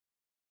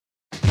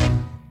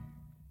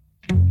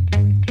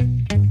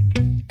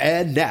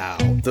And now,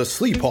 the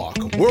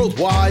Sleephawk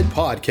Worldwide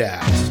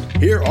Podcast.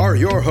 Here are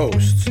your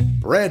hosts,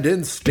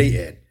 Brandon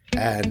Staten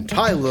and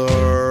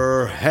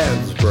Tyler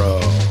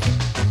Hansbrough.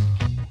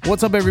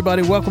 What's up,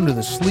 everybody? Welcome to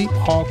the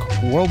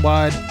Sleephawk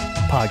Worldwide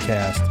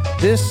Podcast.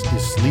 This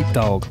is Sleep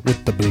Dog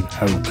with the Big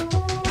Hawk.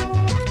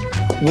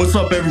 What's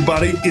up,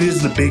 everybody? It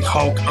is the Big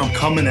Hawk. I'm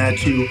coming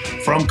at you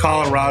from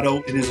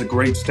Colorado. It is a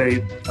great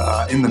state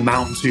in the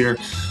mountains here.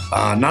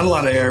 Not a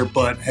lot of air,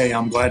 but hey,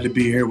 I'm glad to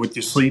be here with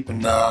you, Sleep,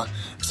 and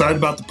excited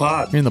about the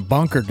pod. You're in the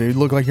bunker, dude.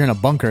 Look like you're in a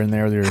bunker in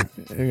there with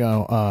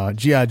your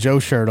G.I. Joe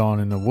shirt on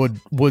and the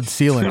wood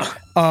ceiling.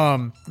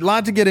 A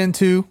lot to get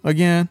into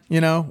again.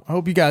 I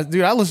hope you guys,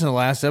 dude. I listened to the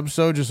last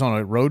episode just on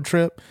a road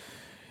trip.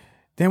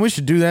 Damn, we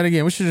should do that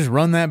again. We should just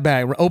run that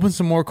back, open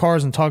some more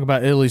cars, and talk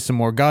about Italy some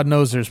more. God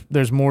knows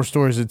there's more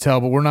stories to tell,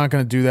 but we're not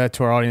going to do that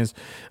to our audience.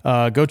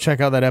 Go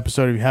check out that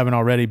episode if you haven't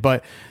already.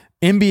 But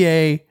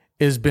NBA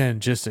has been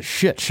just a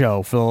shit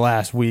show for the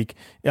last week.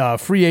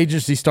 Free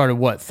agency started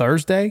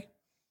Thursday?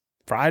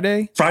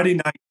 Friday? Friday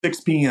night,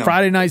 6 p.m.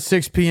 Friday night,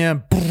 6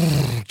 p.m.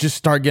 Just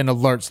start getting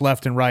alerts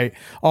left and right.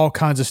 All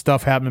kinds of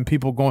stuff happening.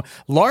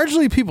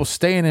 Largely people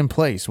staying in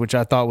place, which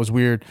I thought was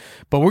weird.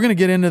 But we're going to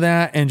get into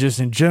that. And just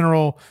in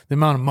general, the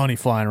amount of money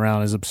flying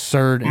around is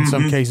absurd in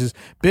some cases.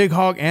 Big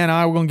Hawk and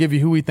I, we're going to give you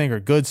who we think are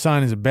good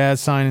signings and bad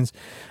signings.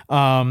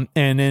 And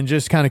then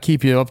just kind of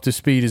keep you up to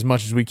speed as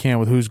much as we can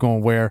with who's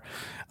going where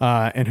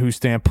and who's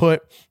staying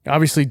put.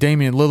 Obviously,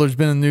 Damian Lillard's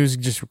been in the news.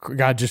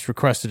 Just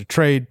requested a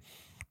trade.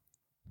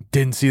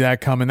 Didn't see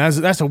that coming.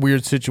 That's a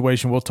weird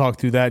situation. We'll talk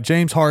through that.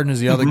 James Harden is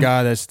the other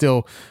guy that's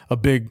still a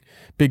big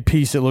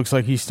piece. It looks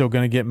like he's still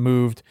going to get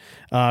moved.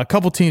 A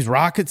couple teams,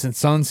 Rockets and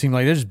Suns, seem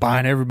like they're just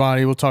buying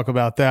everybody. We'll talk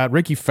about that.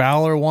 Ricky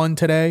Fowler won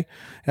today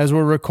as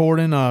we're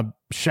recording.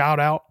 Shout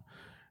out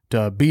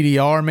to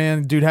BDR,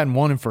 man. Dude hadn't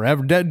won in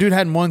forever. Dude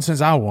hadn't won since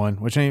I won,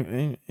 which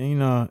ain't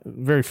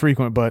very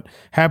frequent, but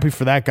happy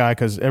for that guy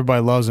because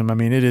everybody loves him. I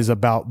mean, it is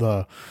about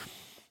the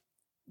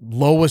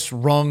lowest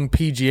rung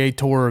PGA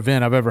Tour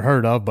event I've ever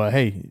heard of, but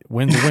hey,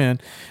 win's a win.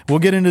 We'll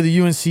get into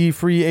the UNC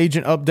free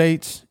agent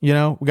updates. We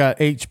got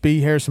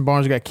HB, Harrison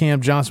Barnes, we got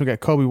Cam Johnson, we got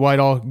Kobe White,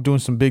 all doing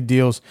some big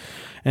deals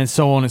and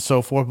so on and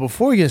so forth.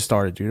 Before we get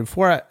started, dude,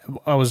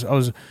 I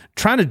was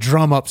trying to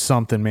drum up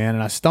something, man,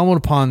 and I stumbled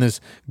upon this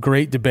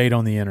great debate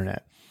on the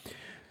internet.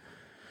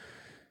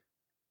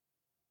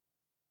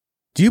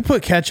 Do you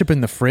put ketchup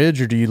in the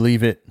fridge or do you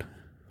leave it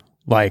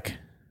like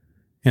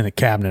in the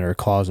cabinet or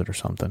closet or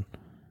something?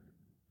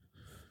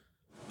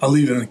 I'll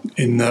leave it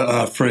in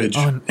the fridge.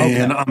 Okay.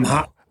 And I'm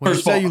hot. When you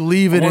say you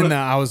leave it in there,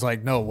 I was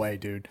like, no way,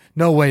 dude.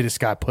 No way this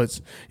guy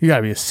you got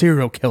to be a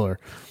serial killer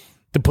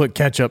to put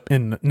ketchup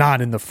not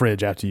in the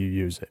fridge after you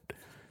use it.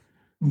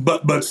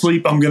 But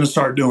Sleep, I'm going to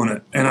start doing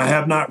it. And I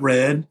have not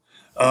read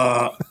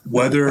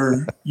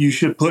whether you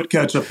should put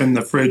ketchup in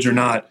the fridge or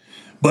not.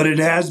 But it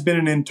has been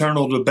an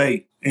internal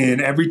debate.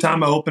 And every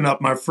time I open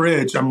up my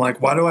fridge, I'm like,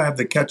 why do I have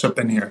the ketchup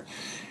in here?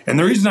 And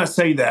the reason I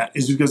say that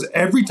is because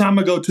every time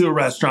I go to a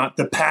restaurant,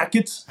 the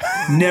packet's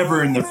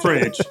never in the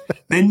fridge.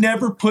 They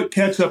never put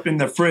ketchup in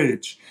the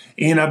fridge.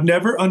 And I've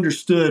never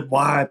understood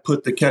why I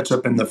put the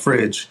ketchup in the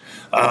fridge.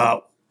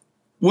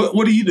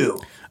 What do you do?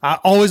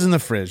 Always in the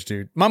fridge,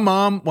 dude. My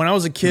mom, when I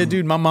was a kid,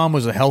 dude, my mom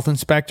was a health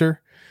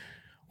inspector.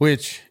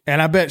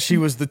 And I bet she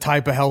was the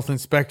type of health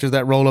inspector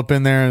that rolled up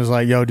in there and was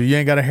like, yo, dude, you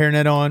ain't got a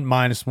hairnet on?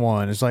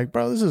 -1. It's like,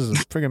 bro, this is a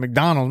freaking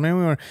McDonald's, man.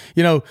 We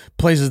want,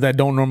 places that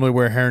don't normally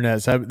wear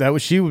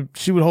hairnets. She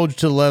would hold you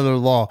to the letter of the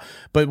law.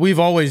 But we've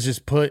always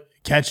just put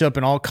ketchup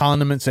and all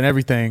condiments and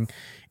everything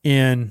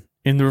in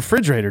the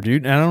refrigerator,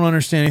 dude. And I don't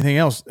understand anything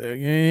else,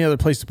 any other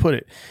place to put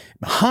it.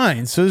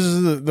 Heinz. So this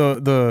is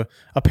the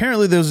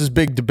apparently there was this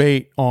big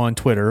debate on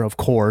Twitter, of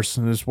course,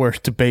 and this is where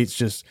debates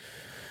just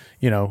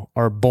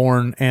are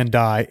born and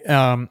die.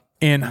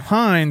 And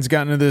Heinz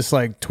got into this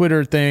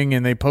Twitter thing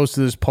and they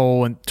posted this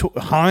poll and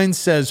Heinz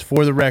says,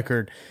 for the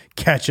record,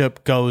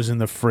 ketchup goes in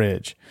the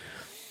fridge.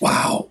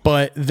 Wow.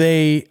 But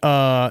they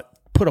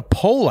put a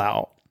poll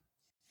out.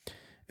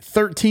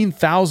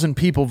 13,000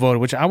 people voted,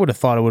 which I would have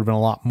thought it would have been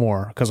a lot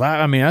more because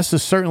I mean, that's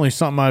just certainly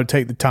something I would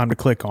take the time to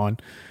click on.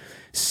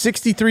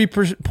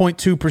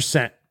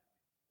 63.2%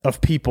 of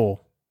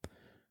people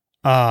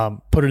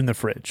put it in the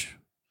fridge.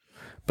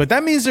 But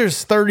that means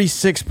there's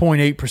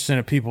 36.8%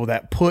 of people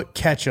that put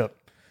ketchup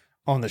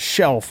on the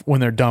shelf when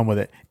they're done with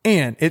it.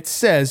 And it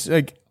says,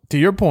 to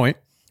your point,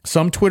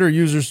 some Twitter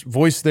users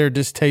voiced their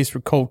distaste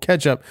for cold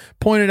ketchup,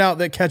 pointed out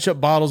that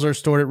ketchup bottles are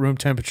stored at room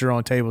temperature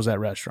on tables at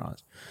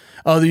restaurants.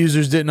 Other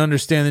users didn't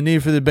understand the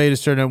need for the debate,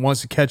 asserting that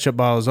once the ketchup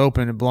bottle is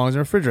open, it belongs in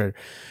the refrigerator.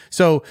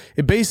 So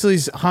it basically,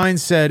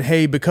 Heinz said,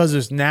 hey, because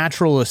there's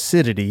natural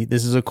acidity,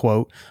 this is a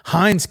quote,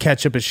 Heinz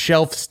ketchup is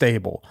shelf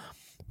stable,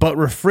 but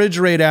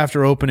refrigerate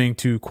after opening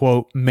to,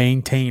 quote,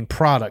 maintain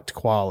product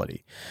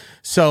quality.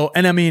 So,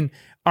 and I mean,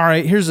 all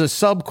right, here's a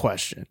sub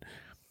question.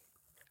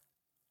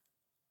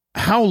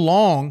 How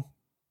long,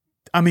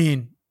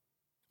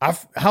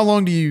 how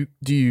long do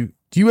you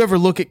ever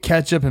look at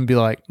ketchup and be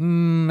like,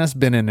 that's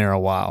been in there a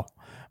while.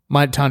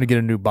 Time to get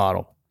a new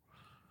bottle?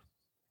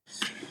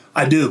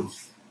 I do.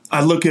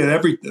 I look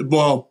at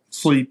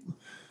sleep.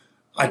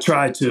 I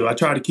try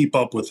to keep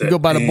up with it. You go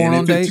by the born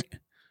on date?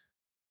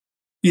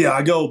 Yeah,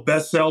 I go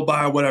best sell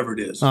by whatever it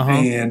is.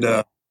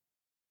 Uh-huh.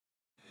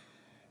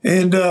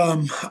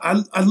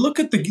 I look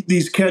at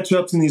these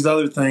ketchups and these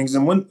other things.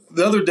 And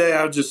the other day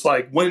I just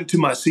like went into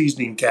my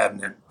seasoning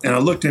cabinet and I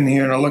looked in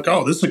here and I look,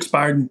 oh, this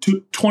expired in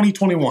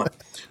 2021.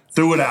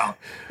 Threw it out.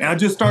 And I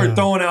just started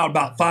throwing out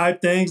about 5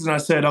 things. And I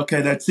said,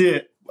 okay, that's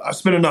it. I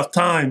spent enough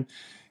time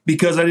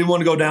because I didn't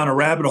want to go down a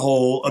rabbit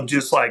hole of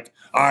just like,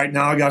 all right,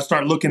 now I got to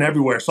start looking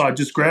everywhere. So I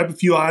just grabbed a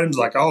few items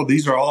like, oh,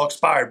 these are all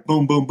expired.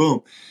 Boom, boom,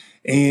 boom.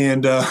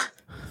 And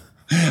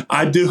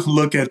I do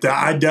look at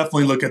that. I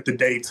definitely look at the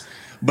dates.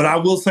 But I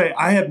will say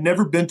I have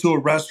never been to a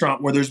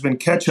restaurant where there's been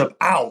ketchup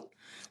out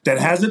that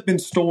hasn't been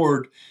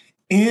stored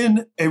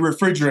in a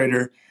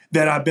refrigerator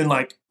that I've been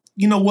like,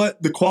 you know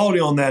what? The quality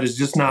on that is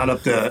just not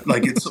up to,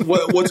 like, it's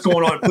what's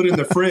going on. Put it in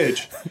the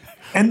fridge.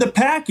 And the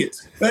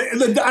packets.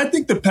 I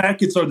think the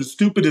packets are the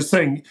stupidest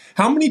thing.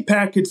 How many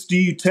packets do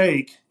you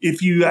take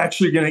if you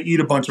actually are going to eat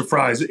a bunch of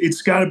fries?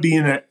 It's got to be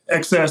in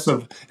excess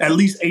of at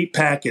least 8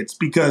 packets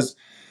because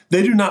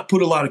they do not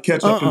put a lot of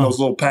ketchup in those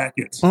little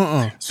packets.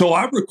 So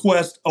I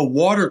request a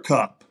water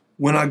cup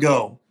when I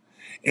go.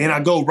 And I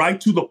go right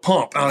to the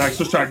pump. And I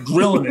just start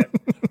grilling it.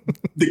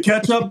 The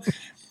ketchup.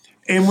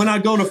 And when I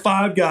go to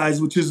Five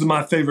Guys, which is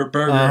my favorite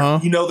burger,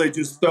 you know, they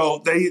just throw,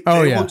 they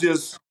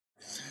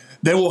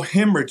will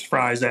hemorrhage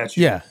fries at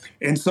you. Yeah.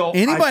 And so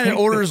anybody that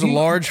orders a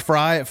large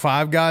fry at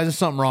Five Guys, there's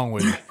something wrong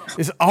with you.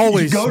 It's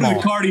always you go small. to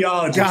the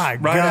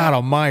cardiologist. God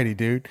almighty,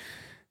 dude.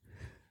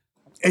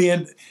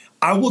 And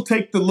I will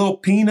take the little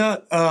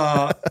peanut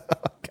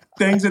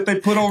things that they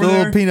put over there. The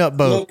little peanut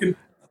boat.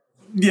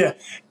 Yeah.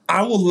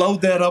 I will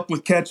load that up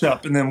with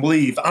ketchup and then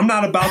leave. I'm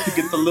not about to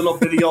get the little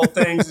bitty old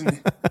things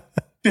and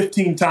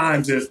 15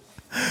 times it.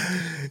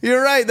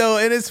 You're right, though.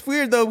 And it's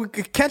weird, though.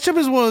 Ketchup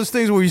is one of those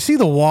things where you see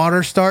the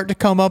water start to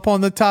come up on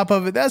the top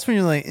of it. That's when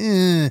you're like,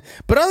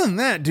 But other than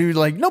that, dude,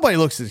 like nobody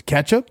looks at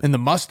ketchup and the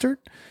mustard.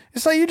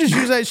 It's like you just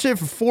use that shit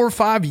for 4 or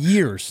 5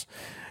 years.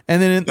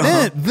 And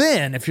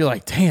then if you're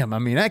like, damn, I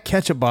mean, that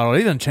ketchup bottle,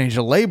 they done changed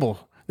the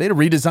label. They'd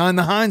redesigned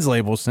the Heinz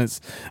label since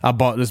I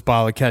bought this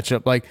bottle of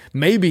ketchup. Like,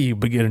 maybe you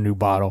would get a new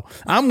bottle.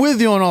 I'm with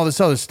you on all this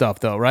other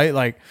stuff, though, right?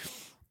 Like,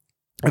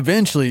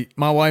 eventually,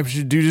 my wife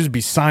should just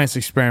be science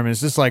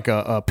experiments, just like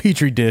a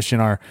petri dish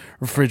in our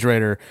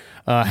refrigerator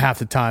half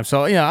the time.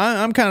 So, yeah,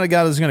 I'm kind of the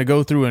guy that's going to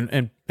go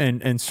through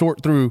and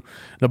sort through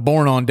the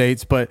born on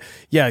dates. But,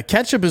 yeah,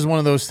 ketchup is one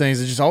of those things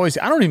that just always,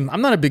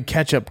 I'm not a big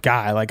ketchup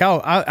guy. Like,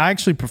 I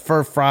actually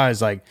prefer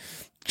fries, like,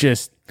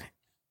 just,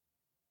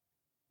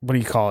 what do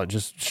you call it?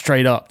 Just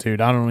straight up, dude.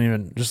 I don't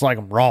even, just like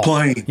them raw.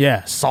 Plain.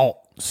 Yeah,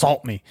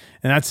 salt me.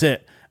 And that's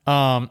it.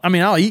 I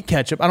mean, I'll eat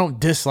ketchup. I don't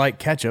dislike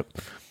ketchup.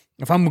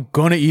 If I'm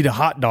gonna eat a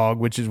hot dog,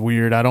 which is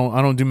weird, I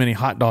don't do many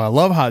hot dogs. I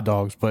love hot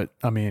dogs, but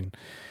I mean,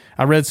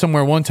 I read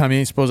somewhere one time you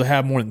ain't supposed to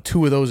have more than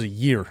 2 of those a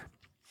year.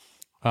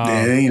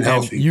 It ain't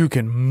healthy. You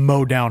can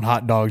mow down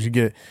hot dogs. You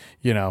get,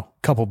 a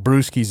couple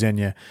brewskis in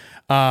you.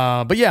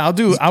 But yeah, I'll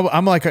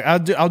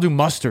do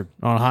mustard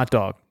on a hot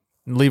dog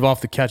and leave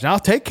off the ketchup. I'll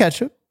take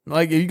ketchup.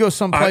 Like if you go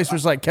someplace where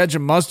it's like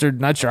ketchup, mustard,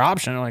 and that's your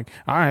option. I'm like,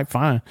 all right,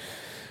 fine.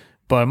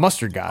 But a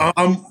mustard guy.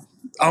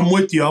 I'm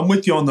with you. I'm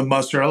with you on the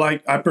mustard.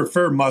 I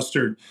prefer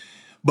mustard.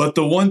 But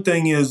the one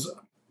thing is,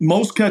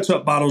 most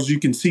ketchup bottles you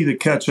can see the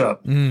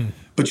ketchup,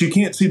 but you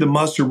can't see the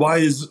mustard. Why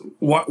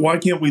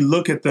can't we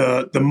look at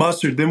the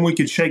mustard? Then we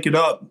could shake it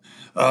up.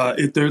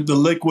 If the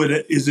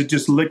liquid, is it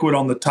just liquid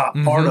on the top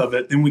part of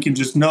it? Then we can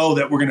just know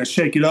that we're going to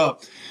shake it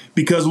up.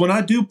 Because when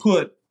I do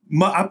put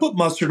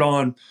mustard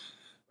on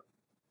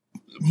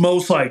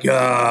most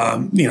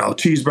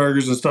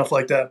cheeseburgers and stuff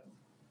like that.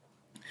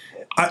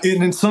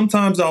 And then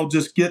sometimes I'll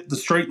just get the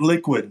straight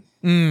liquid.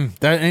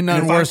 That ain't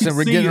nothing worse than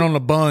we're getting it on the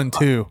bun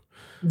too.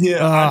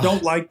 Yeah, I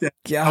don't like that.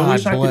 God I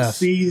wish bless. I could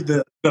see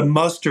the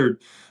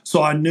mustard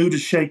so I knew to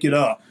shake it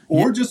up.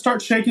 Or just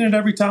start shaking it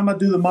every time I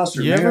do the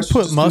mustard. You ever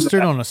put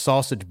mustard on a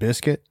sausage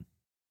biscuit?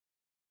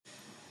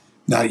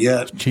 Not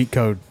yet. Cheat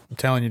code. I'm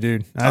telling you,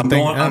 dude. I'm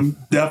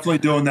definitely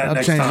doing that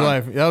next time.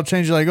 That'll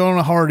change your life. Go on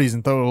to Hardee's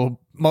and throw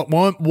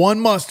one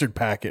mustard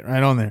packet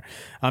right on there.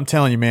 I'm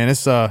telling you, man,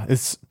 it's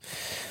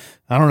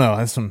I don't know.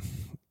 That's some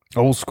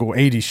old school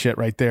 80s shit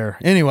right there.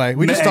 Anyway,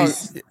 we just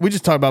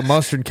talked about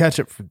mustard and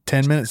ketchup for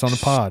 10 minutes on the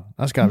pod.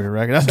 That's got to be a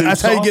record.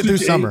 That's how you get through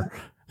summer.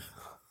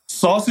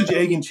 Sausage,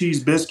 egg, and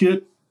cheese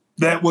biscuit.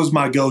 That was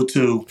my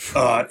go-to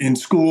in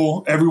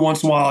school. Every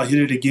once in a while, I hit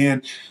it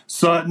again.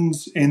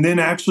 Sutton's. And then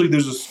actually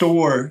there's a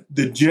store,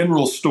 the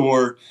General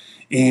Store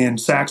in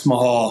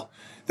Saxmahal,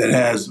 that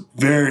has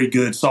very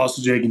good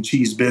sausage, egg, and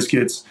cheese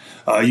biscuits.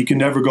 You can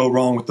never go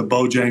wrong with the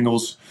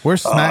Bojangles.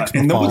 Where's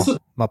Saxmahal?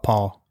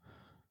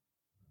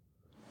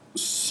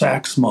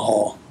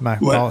 Saxmahal.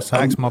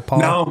 Saxmahal.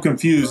 Now I'm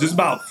confused. It's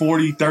about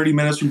 30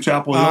 minutes from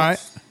Chapel Hill. All right.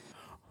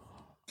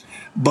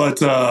 But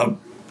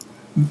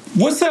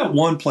what's that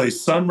one place?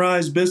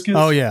 Sunrise Biscuits?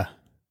 Oh, yeah.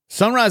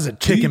 Sunrise a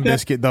chicken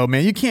biscuit though,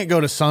 man. You can't go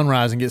to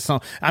Sunrise and get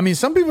some. I mean,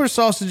 some people are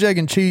sausage, egg,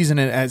 and cheese in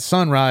it at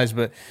Sunrise,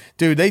 but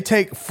dude, they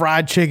take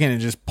fried chicken and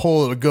just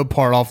pull a good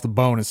part off the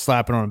bone and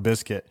slap it on a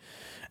biscuit.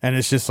 And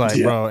it's just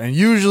like, bro. And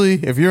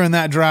usually if you're in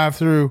that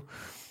drive-through,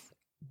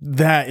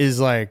 that is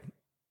like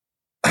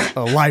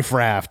a life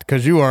raft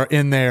because you are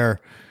in there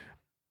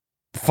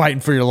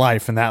fighting for your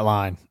life in that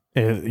line.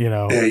 You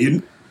know. Yeah,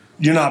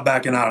 you're not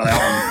backing out of that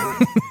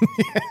one.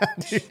 Yeah,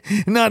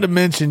 dude. Not to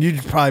mention,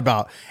 you probably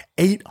about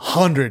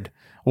 800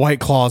 White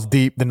Claws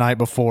deep the night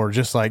before,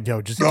 just like,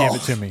 yo, just give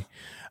it to me.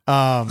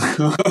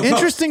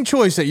 Interesting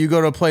choice that you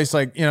go to a place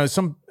like, you know,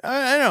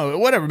 I don't know,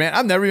 whatever, man.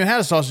 I've never even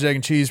had a sausage, egg,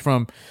 and cheese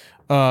from,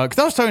 because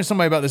I was talking to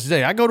somebody about this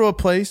today. I go to a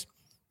place,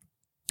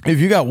 if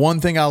you got one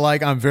thing I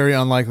like, I'm very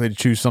unlikely to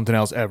choose something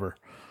else ever.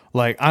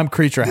 Like, I'm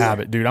creature of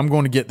habit, dude. I'm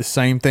going to get the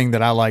same thing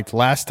that I liked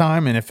last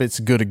time, and if it's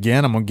good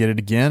again, I'm going to get it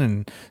again,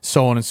 and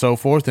so on and so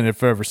forth. And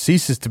if it ever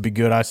ceases to be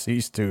good, I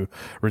cease to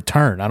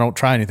return. I don't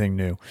try anything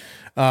new.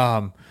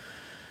 But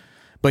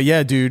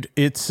yeah, dude,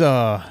 it's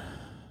I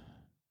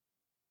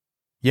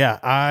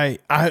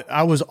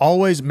was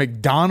always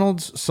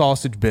McDonald's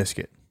sausage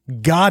biscuit.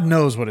 God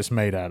knows what it's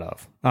made out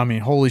of. I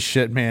mean, holy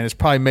shit, man. It's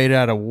probably made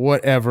out of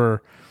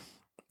whatever,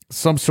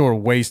 some sort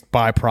of waste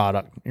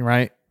byproduct,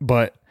 right?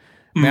 But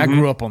man, I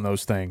grew up on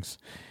those things.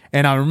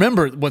 And I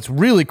remember what's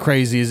really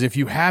crazy is if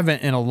you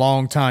haven't in a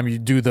long time, you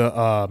do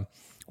the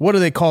what do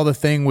they call the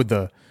thing with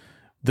the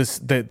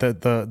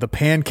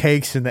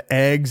pancakes and the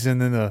eggs and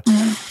then the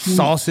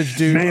sausage,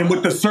 dude. Man,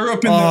 with the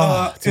syrup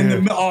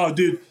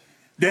dude,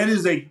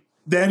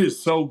 that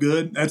is so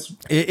good.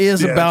 It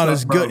is about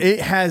as good. Bro.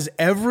 It has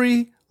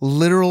every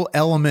literal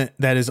element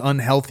that is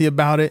unhealthy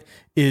about it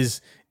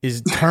is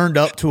turned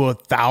up to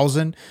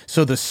 1,000.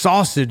 So the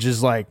sausage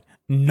is like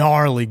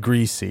gnarly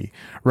greasy,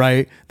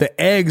 right?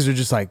 The eggs are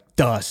just like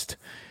dust.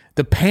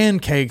 The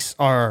pancakes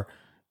are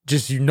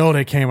just, you know,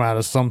 they came out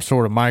of some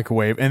sort of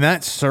microwave. And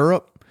that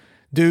syrup,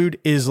 dude,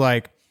 is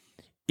like,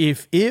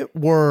 if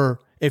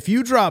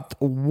you dropped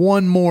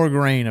one more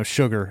grain of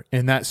sugar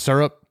in that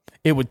syrup,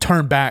 it would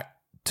turn back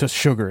to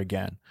sugar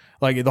again.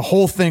 Like the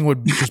whole thing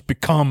would just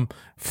become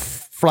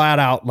flat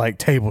out like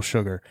table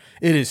sugar.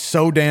 It is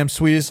so damn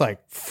sweet. It's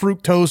like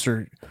fructose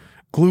or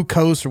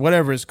glucose or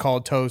whatever it's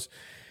called, toast.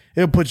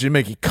 It'll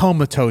make you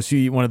comatose. You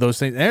eat one of those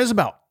things. And there's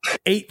about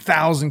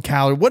 8,000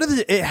 calories. What is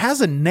it? It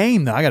has a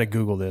name though. I got to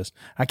Google this.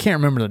 I can't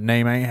remember the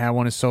name. I ain't had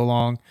one in so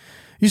long.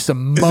 Used to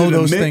mow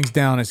those things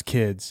down as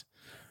kids.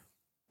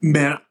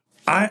 Man,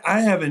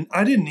 I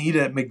didn't eat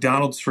at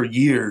McDonald's for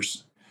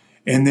years.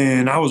 And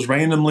then I was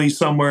randomly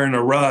somewhere in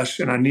a rush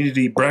and I needed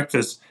to eat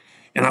breakfast.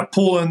 And I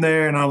pull in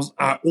there and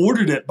I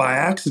ordered it by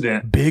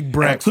accident. Big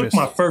breakfast. I took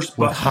my first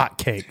bite. With hot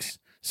cakes.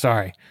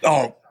 Sorry.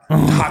 Oh,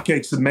 hot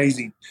cakes,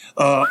 amazing.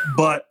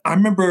 But I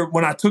remember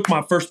when I took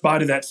my first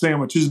bite of that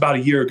sandwich, it was about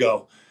a year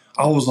ago.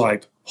 I was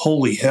like,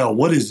 holy hell,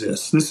 what is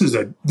this? This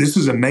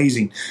is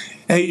amazing.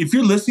 Hey, if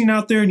you're listening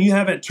out there and you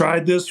haven't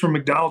tried this from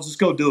McDonald's, just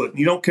go do it.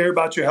 You don't care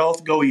about your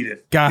health, go eat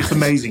it. Guys, it's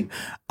amazing.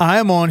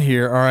 I'm on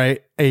here, all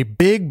right, a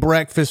big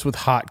breakfast with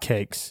hot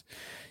cakes.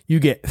 You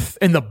get,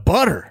 and the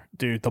butter,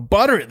 dude, the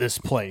butter at this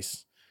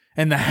place.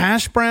 And the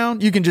hash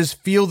brown, you can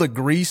just feel the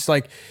grease.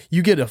 Like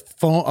you get a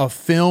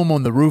film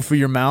on the roof of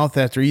your mouth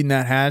after eating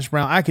that hash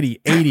brown. I could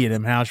eat 80 of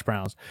them hash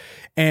browns.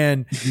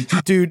 And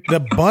dude, the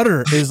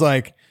butter is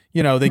like,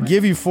 you know, they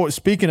give you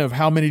speaking of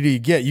how many do you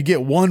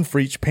get one for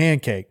each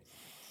pancake.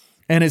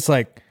 And it's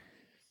like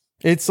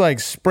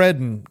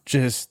spreading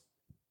just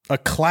a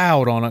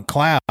cloud on a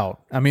cloud.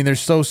 I mean, they're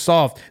so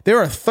soft. There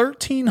are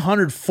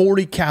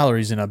 1,340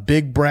 calories in a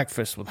big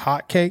breakfast with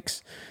hot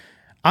cakes.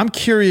 I'm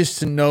curious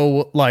to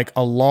know, like,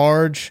 a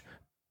large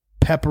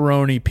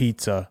pepperoni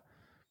pizza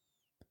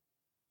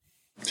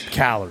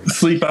calories.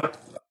 Sleep.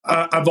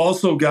 I've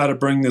also got to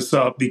bring this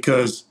up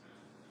because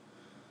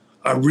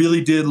I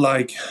really did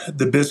like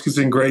the biscuits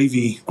and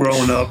gravy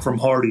growing up from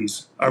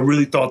Hardee's. I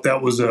really thought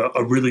that was a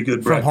really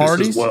good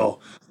breakfast as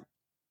well.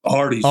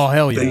 Hardee's. Oh,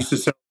 hell yeah. They used to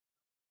sell,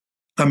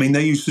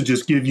 they used to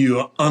just give you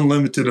an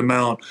unlimited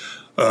amount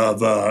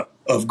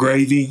of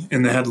gravy,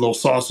 and they had a little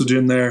sausage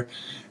in there.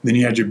 Then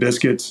you had your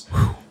biscuits.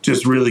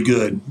 Just really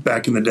good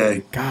back in the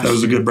day. Gosh, that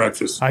was a good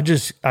breakfast. I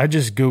just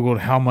Googled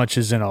how much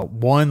is in a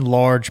one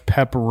large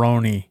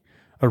pepperoni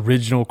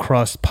original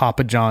crust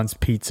Papa John's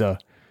pizza.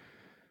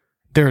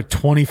 There are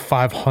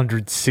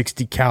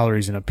 2,560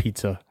 calories in a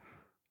pizza.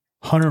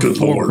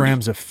 104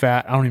 grams of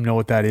fat. I don't even know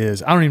what that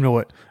is. I don't even know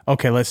what.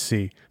 Okay, let's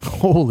see.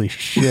 Holy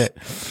shit.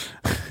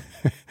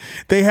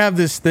 They have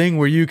this thing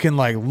where you can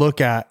like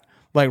look at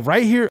like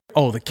right here.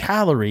 Oh, the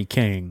Calorie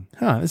King.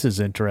 This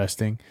is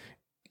interesting.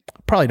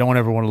 Probably don't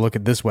ever want to look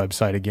at this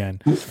website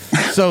again.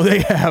 So they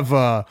have,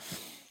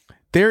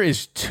 there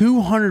is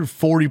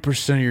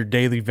 240% of your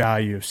daily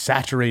value of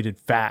saturated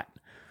fat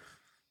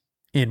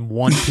in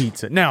one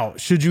pizza. Now,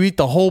 should you eat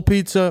the whole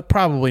pizza?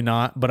 Probably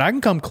not, but I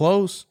can come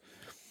close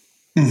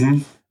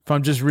if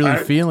I'm just really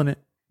feeling it.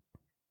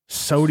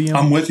 Sodium.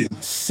 I'm with you.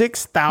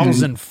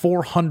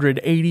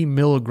 6,480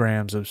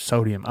 milligrams of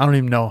sodium. I don't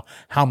even know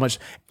how much.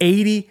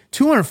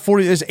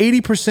 240 is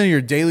 80% of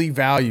your daily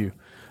value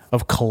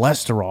of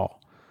cholesterol.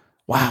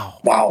 Wow.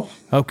 Wow.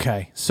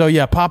 Okay. So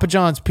yeah, Papa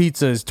John's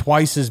pizza is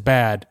twice as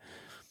bad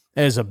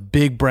as a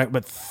big breakfast,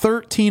 but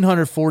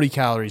 1,340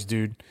 calories,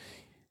 dude.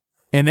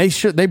 And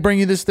they bring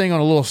you this thing on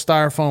a little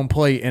styrofoam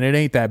plate, and it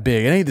ain't that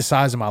big. It ain't the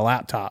size of my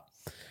laptop.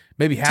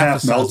 Maybe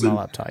half the size of my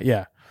laptop.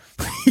 Yeah.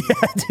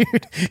 Yeah,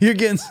 dude. You're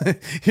getting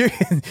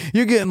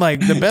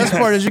like, the best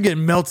part is you're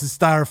getting melted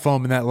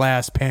styrofoam in that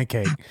last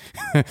pancake.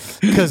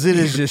 Because it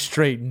is just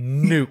straight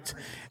nuked.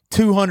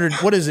 200,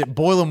 what is it?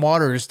 Boiling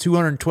water is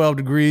 212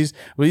 degrees.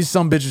 Well, these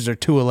some bitches are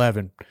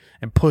 211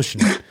 and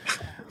pushing it.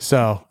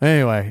 So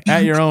anyway,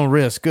 at your own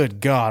risk.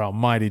 Good God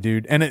almighty,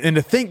 dude. And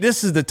to think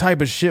this is the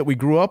type of shit we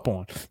grew up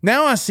on.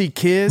 Now I see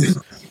kids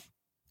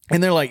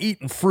and they're like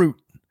eating fruit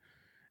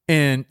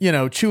and, you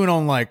know, chewing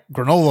on like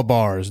granola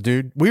bars,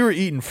 dude. We were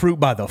eating fruit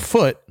by the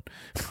foot,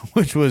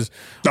 which was,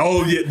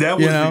 oh yeah, that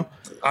was,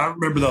 I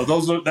remember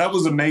those. That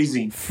was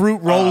amazing.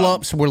 Fruit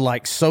roll-ups were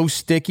like so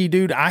sticky,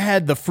 dude. I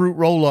had the fruit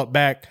roll-up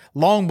back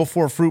long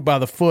before fruit by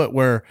the foot,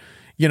 where,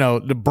 you know,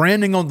 the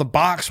branding on the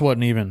box they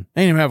didn't even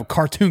have a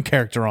cartoon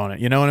character on it.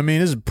 You know what I mean?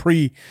 This is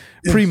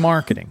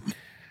pre-marketing.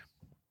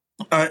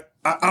 I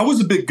was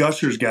a big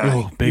Gushers guy.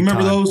 Oh, big you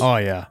remember time. those? Oh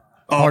yeah,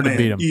 hard to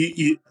beat them.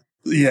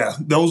 Yeah,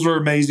 those were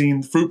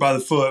amazing. Fruit by the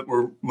foot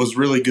was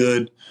really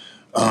good.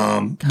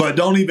 But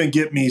don't even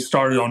get me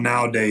started on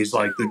nowadays,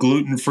 like the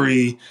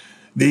gluten-free,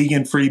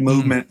 vegan-free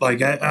movement.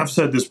 Like I've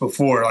said this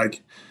before,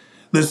 like,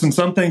 listen,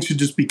 some things should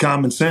just be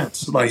common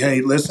sense. Like, hey,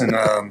 listen,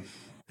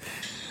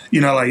 you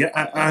know, like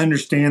I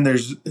understand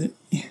there's,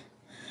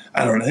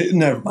 I don't know,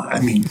 never mind. I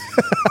mean,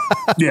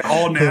 yeah,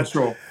 all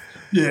natural.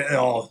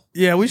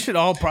 Yeah, we should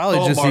all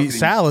probably just marketing. eat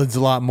salads a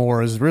lot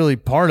more is really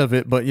part of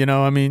it. But, you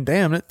know, I mean,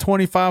 damn, that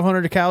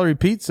 2,500 calorie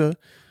pizza,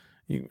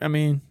 I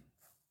mean,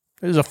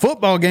 there's a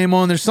football game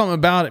on. There's something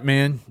about it,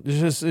 man. It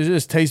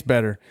just tastes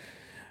better.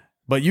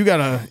 But you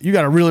gotta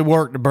really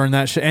work to burn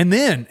that shit. And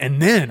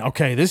then,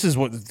 okay, this is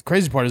what the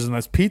crazy part is, and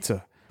that's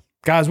pizza.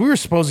 Guys, we were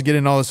supposed to get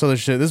into all this other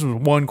shit. This was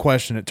one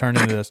question that turned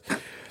into this.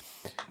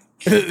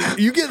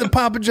 You get the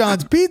Papa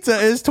John's pizza,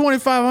 it's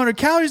 2,500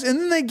 calories, and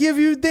then they give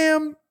you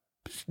damn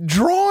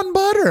drawn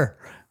butter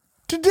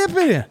to dip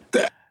it in.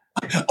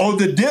 Oh,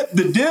 the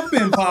dip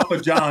in Papa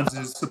John's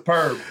is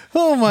superb.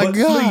 Oh my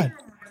God.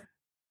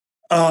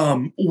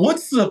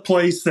 What's the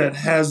place that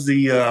has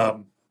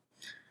the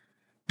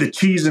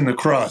cheese in the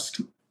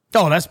crust?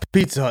 Oh, that's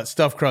Pizza Hut,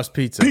 stuffed crust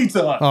pizza.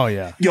 Pizza Hut. Oh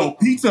yeah. Yo,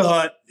 Pizza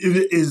Hut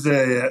is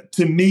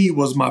to me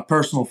was my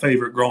personal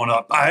favorite growing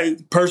up.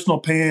 Personal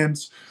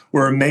pans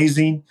were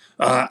amazing.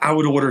 I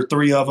would order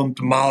 3 of them,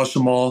 demolish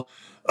them all.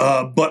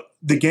 But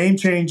the game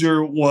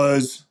changer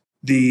was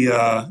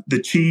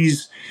the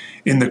cheese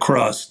in the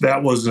crust.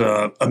 That was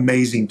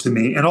amazing to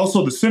me. And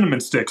also the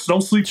cinnamon sticks.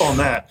 Don't sleep on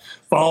that.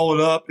 Follow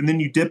it up, and then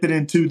you dip it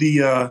into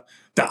the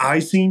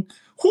icing.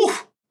 Whew.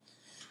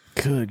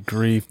 Good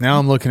grief. Now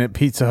I'm looking at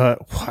Pizza Hut.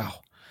 Wow.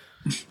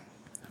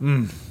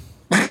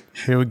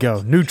 Here we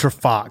go.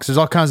 Nutrifox. There's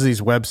all kinds of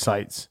these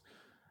websites.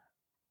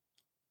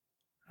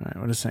 All right,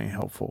 what is saying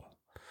helpful?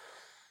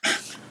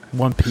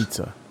 One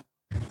pizza.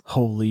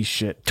 Holy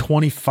shit.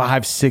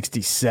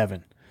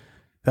 $25.67.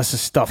 That's a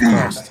stuffed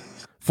crust.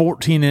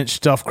 14-inch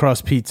stuffed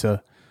crust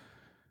pizza.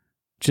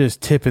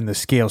 Just tipping the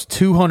scales.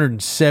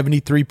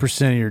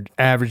 273% of your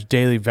average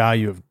daily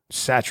value of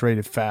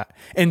saturated fat.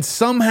 And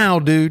somehow,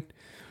 dude,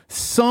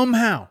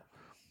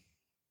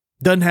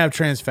 doesn't have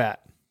trans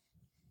fat.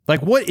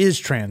 Like, what is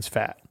trans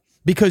fat?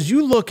 Because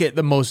you look at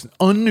the most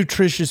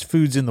unnutritious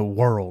foods in the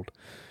world,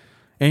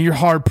 and you're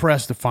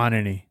hard-pressed to find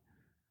any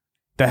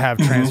that have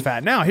trans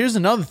fat. Now, here's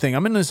another thing.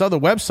 I'm in this other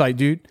website,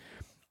 dude.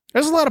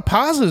 There's a lot of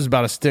positives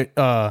about a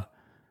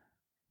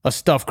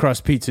stuffed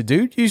crust pizza,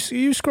 dude.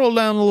 You scroll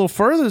down a little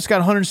further, it's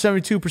got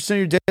 172% of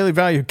your daily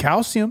value of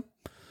calcium.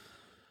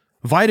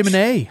 Vitamin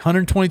A,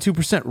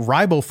 122%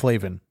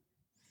 riboflavin.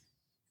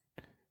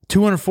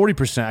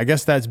 240%. I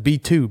guess that's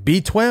B2.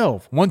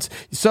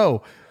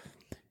 B12.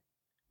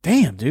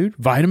 Damn, dude.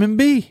 Vitamin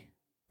B,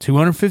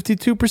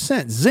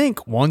 252%.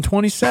 Zinc,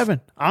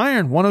 127.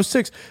 Iron,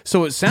 106.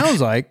 So it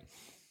sounds like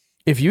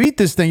if you eat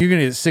this thing, you're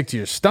going to get sick to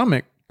your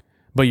stomach,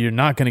 but you're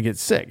not going to get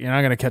sick. You're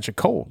not going to catch a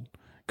cold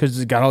because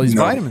it's got all these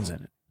vitamins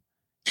in it.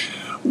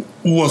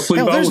 Well,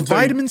 Sleep, there's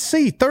vitamin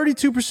C.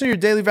 32% of your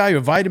daily value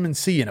of vitamin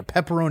C in a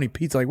pepperoni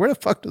pizza. Like, where the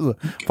fuck does the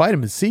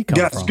vitamin C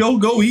come from?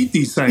 Go eat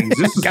these things.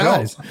 This is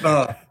guys.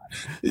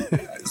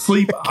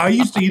 Sleep. I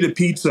used to eat a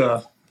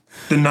pizza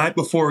the night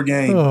before a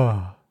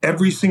game.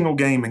 Every single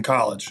game in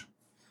college.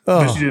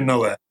 But you didn't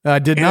know that. I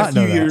did not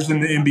know that. A few years in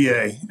the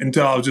NBA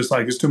until I was just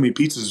like, there's too many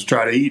pizzas to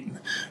try to eat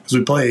because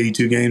we play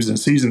 82 games in a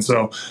season.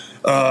 So,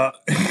 bro,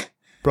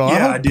 yeah,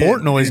 I hope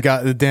Portnoy's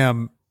got the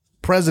damn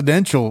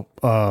presidential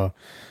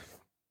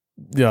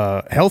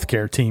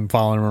healthcare team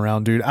following him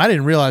around, dude. I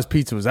didn't realize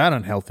pizza was that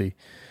unhealthy.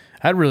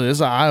 That really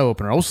is an eye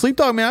opener. Oh, Sleep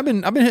Dog, man, I've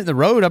been hitting the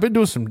road. I've been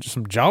doing some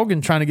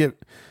jogging, trying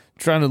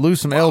to lose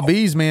some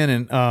lbs, man,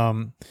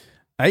 and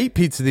I ate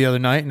pizza the other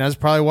night, and that's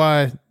probably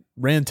why I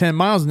ran 10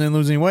 miles and didn't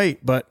lose any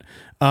weight. But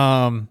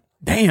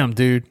damn,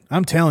 dude,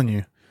 I'm telling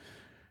you,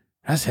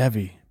 that's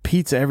heavy.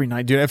 Pizza every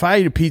night, dude. If I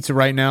ate a pizza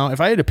right now,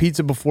 if I ate a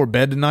pizza before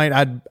bed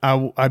tonight,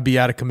 I'd be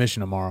out of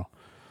commission tomorrow.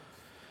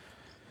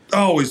 I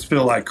always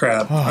feel like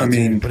crap. I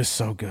mean, but it's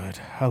so good.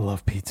 I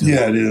love pizza.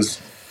 Yeah, it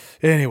is.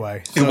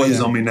 Anyway, it weighs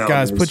on me now,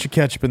 guys. Put your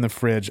ketchup in the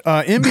fridge.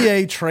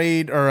 NBA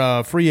trade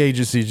or free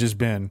agency has just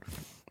been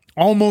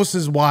almost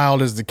as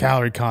wild as the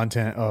calorie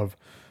content of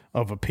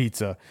a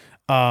pizza.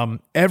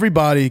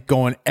 Everybody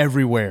going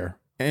everywhere,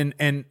 and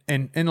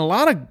a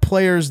lot of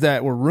players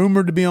that were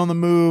rumored to be on the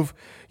move.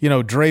 You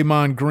know,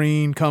 Draymond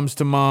Green comes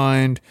to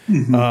mind.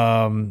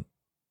 Mm-hmm.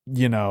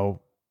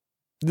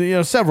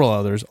 Several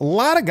others. A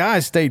lot of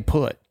guys stayed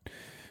put,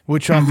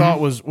 which I thought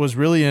was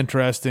really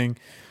interesting.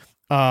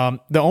 The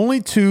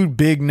only two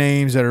big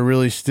names that are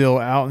really still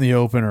out in the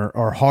open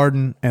are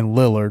Harden and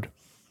Lillard.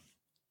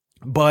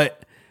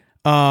 But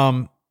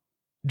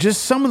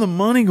just some of the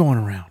money going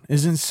around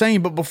is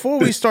insane. But before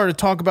we start to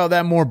talk about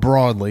that more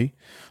broadly,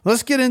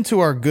 let's get into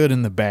our good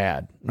and the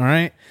bad. All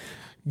right.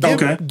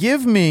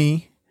 Give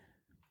me,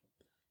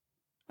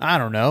 I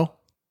don't know.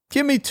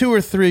 Give me two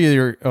or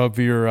three of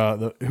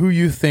your who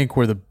you think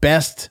were the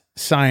best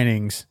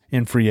signings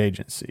in free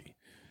agency.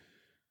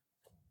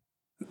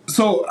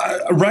 So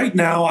right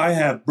now I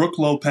have Brook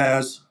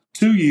Lopez,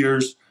 2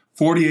 years,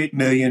 $48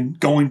 million,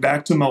 going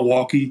back to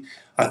Milwaukee.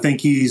 I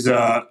think he's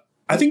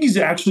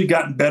actually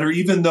gotten better,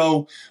 even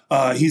though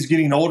he's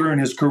getting older in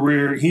his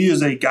career. He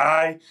is a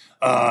guy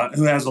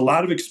who has a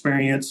lot of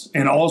experience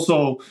and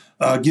also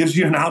gives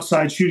you an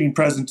outside shooting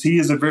presence. He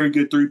is a very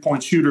good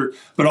three-point shooter,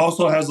 but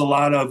also has a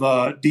lot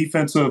of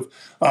defensive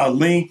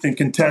length and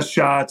contest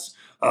shots.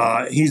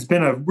 He's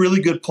been a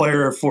really good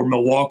player for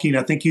Milwaukee, and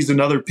I think he's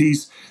another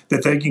piece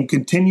that they can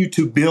continue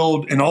to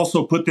build and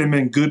also put them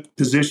in good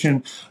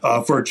position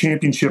for a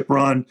championship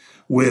run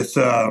with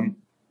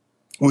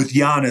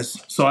Giannis.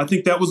 So I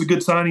think that was a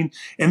good signing.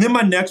 And then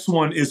my next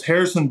one is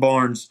Harrison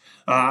Barnes.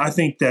 I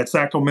think that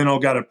Sacramento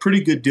got a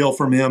pretty good deal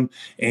from him.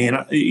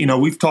 And,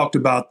 we've talked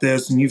about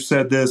this and you've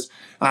said this.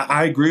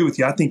 I agree with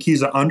you. I think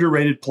he's an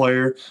underrated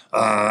player.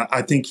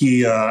 I think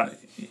he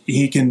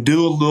can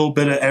do a little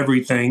bit of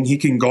everything. He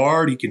can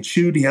guard, he can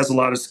shoot, he has a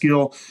lot of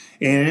skill.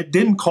 And it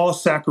didn't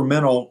cost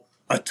Sacramento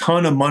a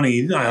ton of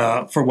money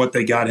for what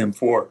they got him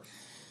for.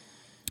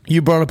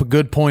 You brought up a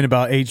good point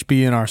about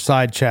HB in our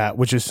side chat,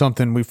 which is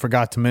something we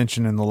forgot to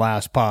mention in the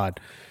last pod.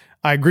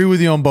 I agree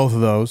with you on both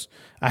of those.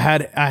 I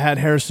had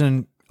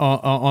Harrison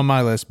on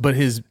my list, but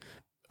his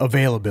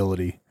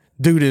availability,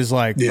 dude, is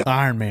like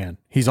Iron Man.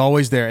 He's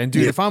always there. And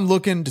dude, if I'm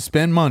looking to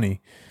spend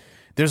money,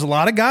 there's a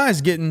lot of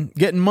guys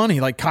getting money.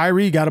 Like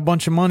Kyrie got a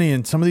bunch of money,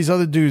 and some of these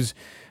other dudes,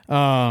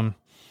 I'm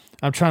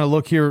trying to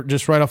look here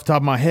just right off the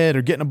top of my head,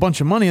 are getting a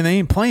bunch of money and they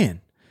ain't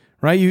playing.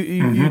 Right,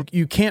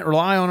 you can't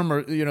rely on them,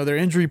 or they're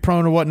injury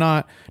prone or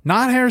whatnot.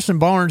 Not Harrison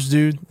Barnes,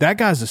 dude. That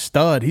guy's a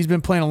stud. He's been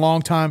playing a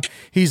long time.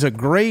 He's a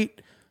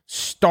great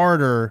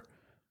starter.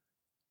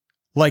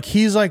 Like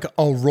he's like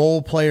a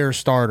role player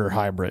starter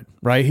hybrid,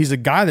 right? He's a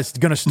guy that's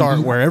going to start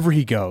wherever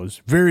he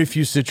goes. Very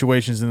few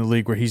situations in the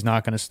league where he's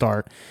not going to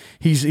start.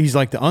 He's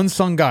like the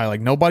unsung guy.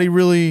 Like nobody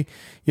really,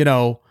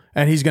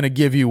 and he's going to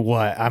give you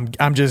what?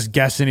 I'm just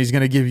guessing he's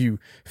going to give you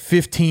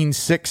 15,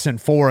 6,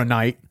 and 4 a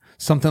night.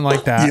 Something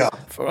like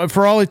that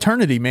for all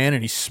eternity, man.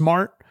 And he's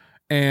smart,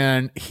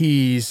 and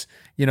he's,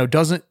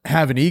 doesn't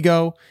have an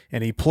ego,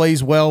 and he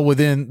plays well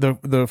within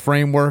the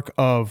framework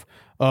of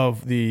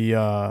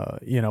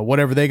the,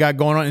 whatever they got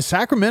going on. In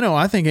Sacramento,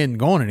 I think ain't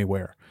going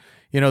anywhere.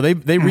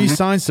 They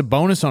re-signed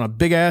Sabonis on a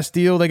big ass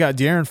deal. They got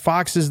De'Aaron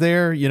Fox is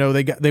there.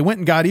 They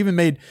went and even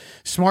made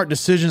smart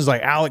decisions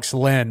like Alex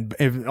Len.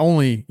 If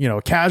only,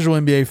 a casual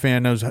NBA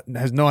fan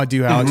has no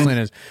idea who Alex Len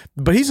is,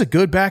 but he's a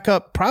good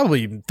backup,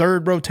 probably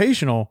third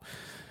rotational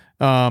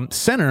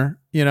center,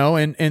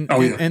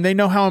 and they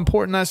know how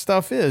important that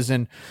stuff is.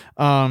 And,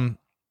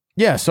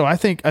 so I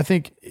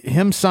think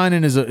him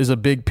signing is a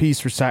big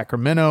piece for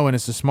Sacramento, and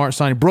it's a smart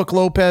signing. Brook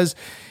Lopez,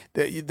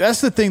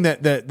 that's the thing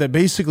that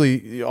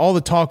basically all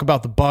the talk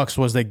about the Bucks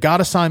was they got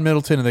to sign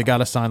Middleton and they got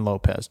to sign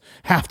Lopez,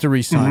 have to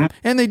re-sign him,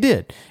 and they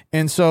did.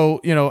 And so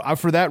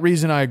for that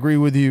reason, I agree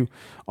with you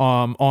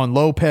on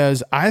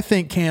Lopez. I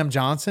think Cam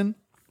Johnson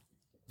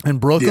in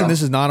Brooklyn,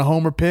 this is not a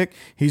homer pick.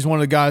 He's one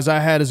of the guys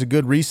I had as a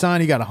good re-sign.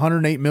 He got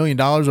 $108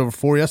 million over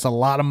 4 years. That's a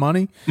lot of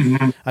money.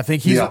 I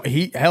think he was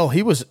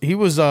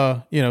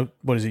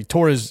what is he,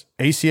 tore his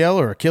ACL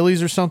or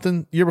Achilles or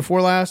something year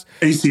before last?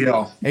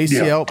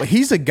 ACL. But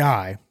he's a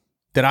guy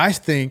that I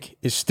think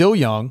is still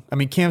young. I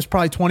mean, Cam's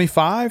probably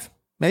 25,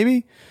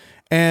 maybe.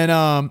 And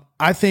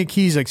I think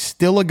he's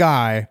still a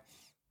guy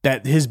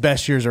that his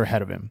best years are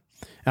ahead of him.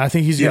 And I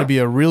think he's going to be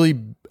a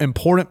really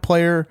important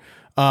player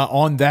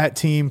on that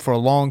team for a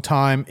long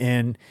time.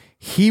 And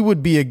he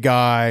would be a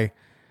guy,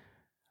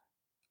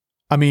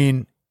 I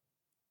mean,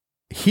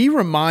 he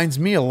reminds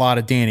me a lot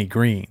of Danny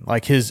Green,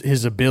 like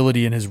his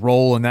ability and his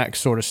role and that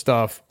sort of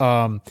stuff.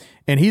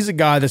 And he's a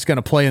guy that's going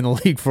to play in the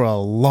league for a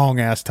long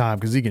ass time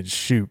because he can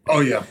shoot.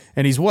 Oh yeah,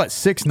 and he's what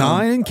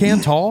 6'9",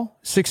 Cam Tall,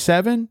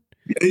 6'7".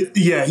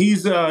 Yeah,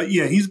 he's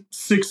 6'7",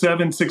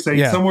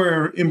 6'8",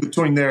 somewhere in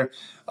between there.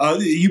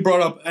 You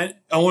brought up.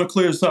 I want to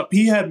clear this up.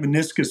 He had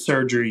meniscus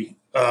surgery.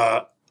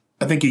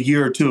 I think a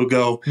year or two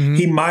ago. Mm-hmm.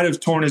 He might have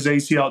torn his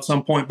ACL at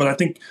some point, but I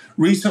think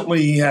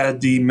recently he had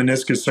the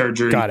meniscus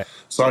surgery. Got it.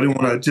 So I didn't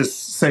want to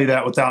just say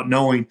that without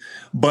knowing.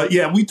 But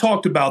yeah, we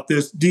talked about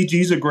this.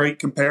 DG's a great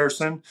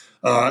comparison,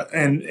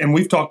 and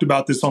we've talked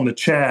about this on the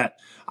chat.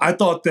 I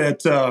thought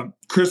that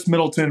Chris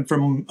Middleton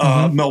from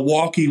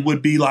Milwaukee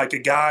would be like a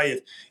guy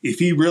if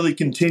he really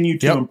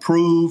continued to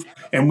improve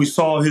and we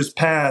saw his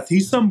path.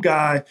 He's some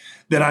guy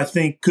that I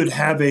think could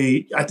have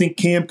I think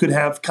Cam could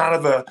have kind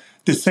of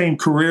the same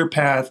career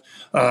path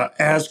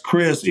as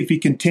Chris if he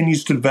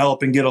continues to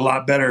develop and get a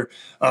lot better.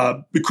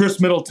 But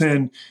Chris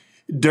Middleton,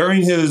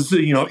 during his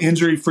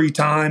injury-free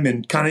time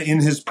and kind of in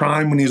his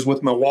prime when he was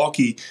with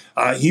Milwaukee,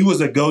 he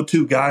was a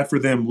go-to guy for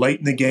them late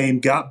in the game,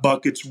 got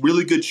buckets,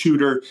 really good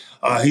shooter.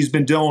 He's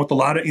been dealing with a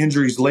lot of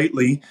injuries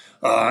lately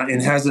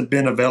and hasn't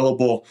been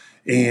available.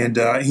 And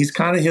he's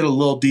kind of hit a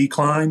little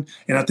decline,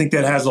 and I think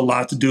that has a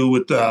lot to do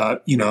with,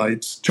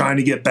 it's trying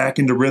to get back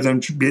into rhythm,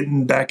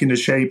 getting back into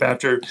shape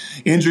after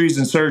injuries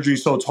and surgery,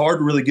 so it's hard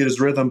to really get his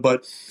rhythm.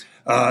 But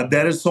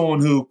that is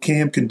someone who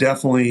Cam can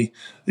definitely,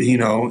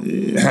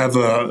 have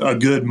a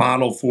good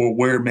model for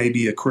where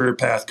maybe a career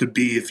path could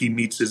be if he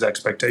meets his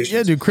expectations.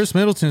 Yeah, dude, Chris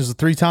Middleton is a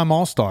 3-time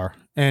All-Star,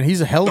 and he's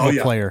a hell of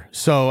a player.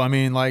 So, I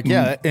mean, like,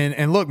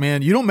 and look,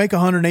 man, you don't make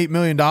 $108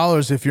 million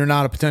if you're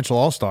not a potential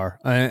All-Star.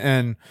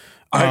 And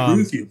I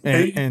agree with you.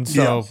 And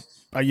so,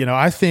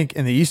 I think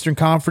in the Eastern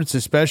Conference,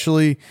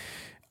 especially,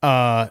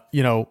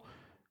 Brooklyn's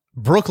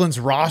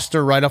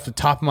roster right off the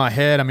top of my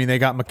head, I mean, they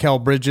got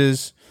Mikal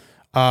Bridges.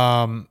 They've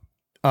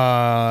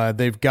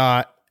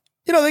got,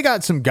 they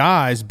got some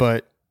guys,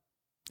 but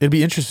it'd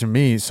be interesting to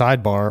me,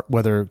 sidebar,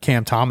 whether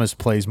Cam Thomas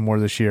plays more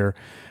this year.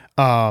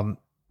 I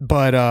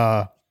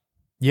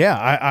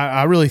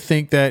really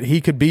think that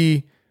he could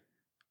be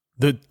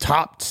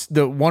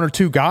the one or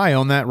two guy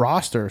on that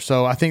roster.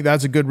 So I think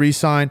that's a good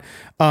re-sign.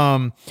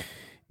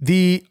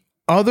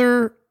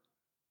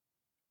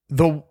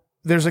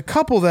 There's a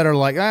couple that are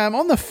like, I'm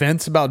on the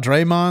fence about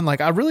Draymond.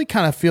 Like, I really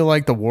kind of feel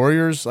like the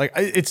Warriors, like,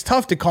 it's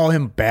tough to call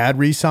him bad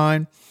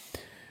re-sign,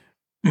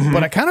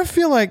 but I kind of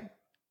feel like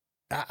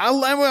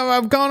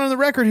I've gone on the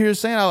record here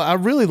saying I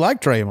really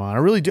like Draymond. I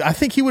really do. I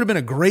think he would have been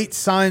a great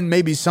sign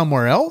maybe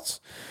somewhere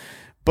else,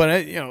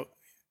 but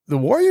the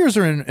Warriors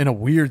are in a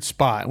weird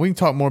spot. We can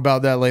talk more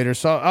about that later.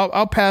 So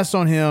I'll pass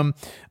on him.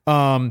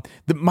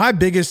 My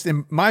biggest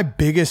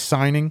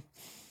signing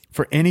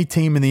for any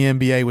team in the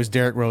NBA was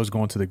Derrick Rose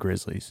going to the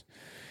Grizzlies.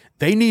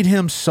 They need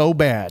him so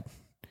bad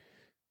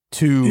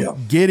to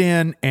get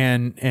in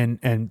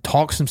and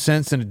talk some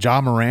sense into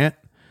Ja Morant.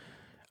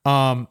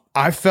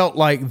 I felt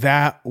like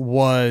that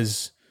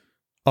was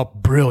a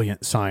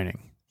brilliant signing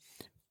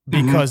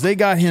because they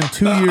got him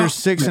 2 years,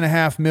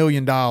 $6.5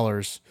 million.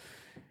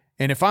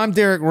 And if I'm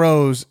Derrick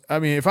Rose, I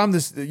mean, if I'm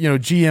this,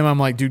 GM, I'm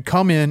like, dude,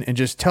 come in and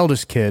just tell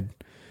this kid,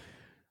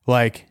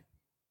 like,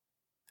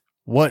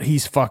 what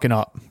he's fucking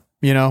up,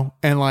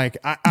 And like,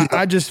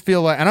 I just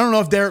feel like, and I don't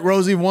know if Derrick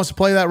Rose even wants to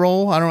play that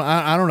role.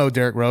 I don't know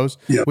Derrick Rose.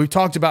 Yeah. We've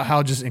talked about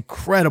how just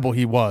incredible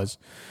he was,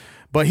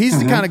 but he's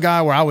the kind of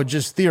guy where I would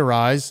just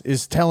theorize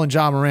is telling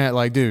Ja Morant,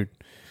 like, dude,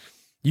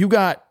 you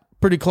got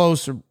pretty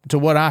close to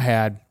what I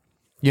had.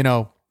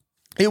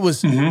 It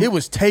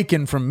was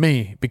taken from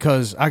me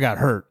because I got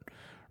hurt.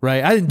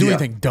 Right. I didn't do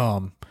anything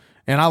dumb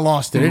and I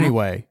lost it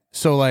anyway.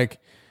 So like,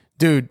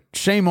 dude,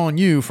 shame on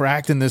you for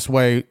acting this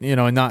way,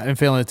 and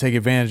failing to take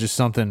advantage of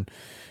something,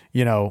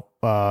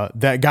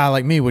 that guy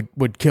like me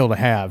would kill to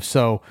have.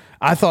 So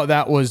I thought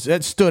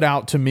that stood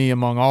out to me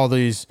among all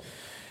these,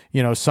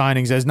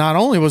 signings, as not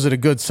only was it a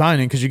good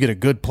signing because you get a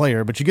good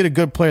player, but you get a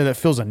good player that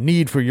fills a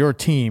need for your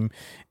team.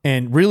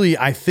 And really,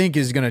 I think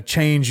is going to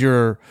change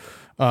the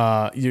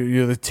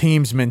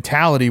team's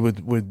mentality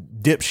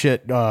with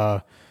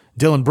dipshit,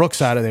 Dylan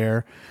Brooks out of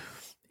there.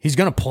 He's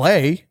going to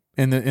play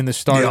in the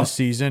start of the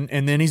season,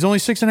 and then he's only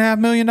 $6.5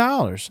 million.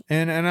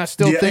 And I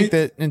still think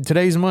that in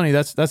today's money,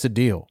 that's a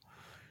deal.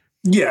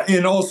 Yeah,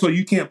 and also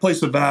you can't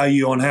place a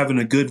value on having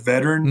a good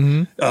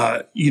veteran,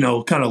 kind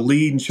of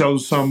lead and show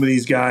some of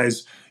these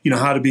guys,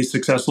 how to be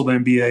successful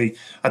in the NBA.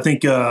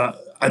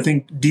 I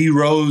think D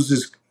Rose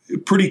is a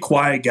pretty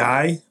quiet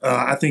guy.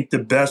 I think the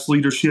best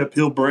leadership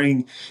he'll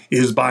bring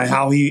is by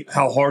how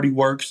hard he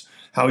works,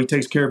 how he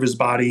takes care of his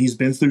body. He's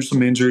been through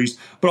some injuries,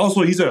 but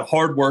also he's a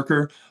hard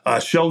worker,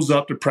 shows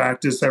up to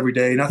practice every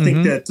day. And I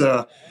think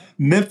that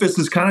Memphis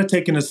is kind of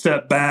taking a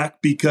step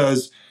back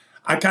because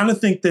I kind of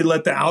think they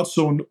let the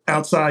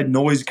outside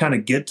noise kind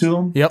of get to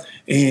them. Yep.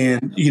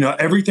 And,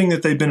 everything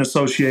that they've been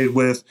associated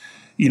with,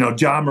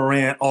 Ja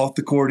Morant off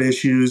the court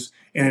issues.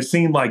 And it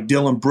seemed like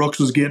Dylan Brooks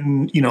was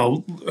getting,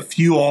 a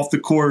few off the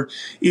court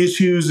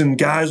issues and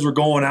guys were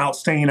going out,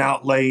 staying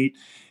out late.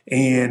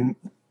 And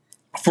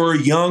for a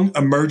young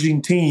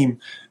emerging team,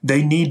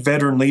 they need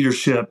veteran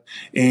leadership.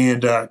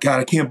 And God,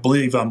 I can't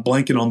believe I'm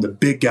blanking on the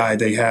big guy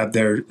they have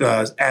there,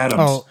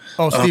 Adams.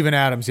 Steven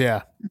Adams,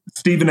 yeah.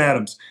 Steven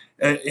Adams.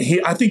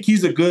 I think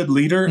he's a good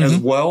leader as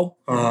well.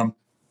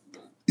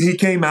 He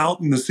came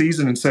out in the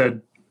season and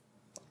said,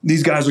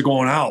 these guys are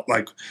going out.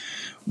 Like,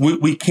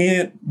 we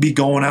can't be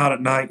going out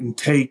at night and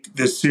take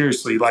this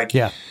seriously. Like,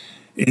 yeah.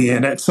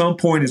 And at some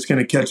point, it's going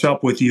to catch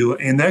up with you.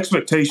 And the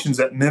expectations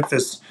that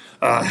Memphis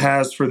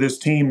has for this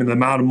team and the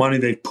amount of money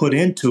they've put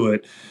into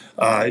it,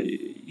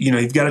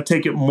 you've got to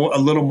take it a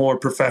little more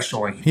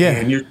professionally. Yeah.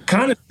 And you're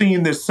kind of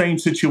seeing this same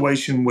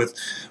situation with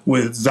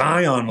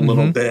Zion a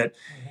little bit.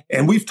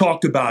 And we've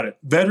talked about it.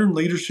 Veteran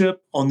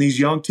leadership on these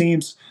young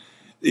teams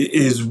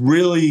is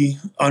really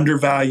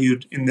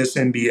undervalued in this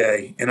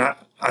NBA. And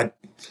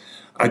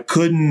I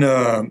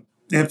couldn't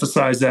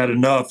emphasize that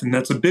enough. And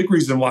that's a big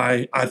reason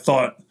why I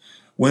thought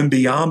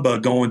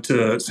Wembanyama going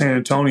to San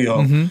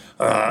Antonio,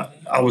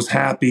 I was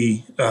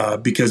happy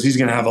because he's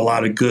going to have a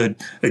lot of good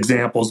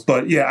examples.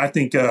 But, yeah, I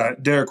think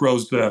Derrick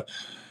Rose to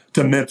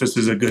Memphis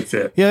is a good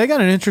fit. Yeah, they got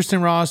an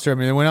interesting roster. I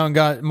mean, they went out and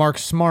got Mark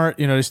Smart.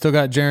 They still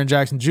got Jaren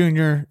Jackson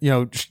Jr.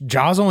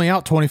 Ja's only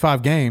out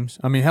 25 games.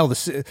 I mean, hell,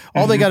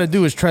 all they got to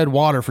do is tread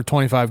water for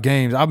 25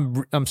 games.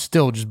 I'm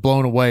still just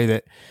blown away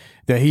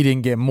that he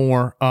didn't get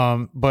more.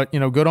 But,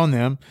 good on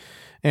them.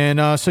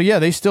 And so, yeah,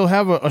 they still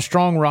have a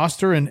strong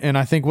roster, and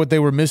I think what they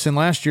were missing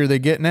last year they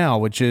get now,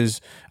 which is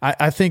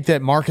I think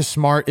that Marcus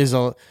Smart is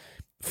a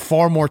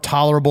far more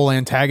tolerable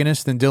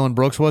antagonist than Dylan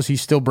Brooks was. He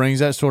still brings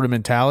that sort of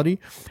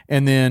mentality.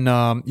 And then,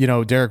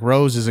 Derrick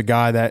Rose is a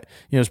guy that,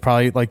 is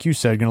probably, like you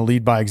said, going to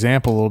lead by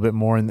example a little bit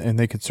more, and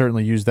they could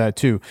certainly use that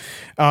too.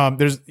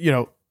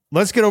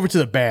 Let's get over to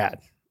the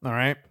bad, all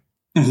right?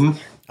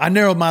 I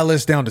narrowed my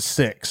list down to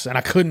 6, and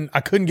I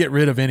couldn't get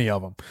rid of any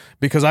of them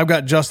because I've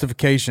got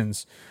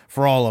justifications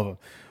for all of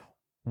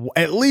them.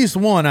 At least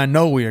one I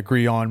know we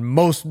agree on,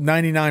 most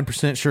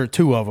 99% sure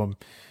 2 of them.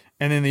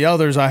 And then the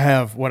others I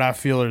have what I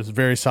feel is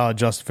very solid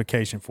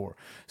justification for.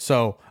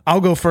 So I'll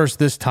go first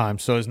this time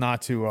so as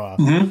not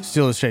to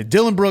steal the shade.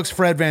 Dylan Brooks,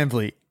 Fred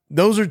VanVleet.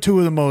 Those are 2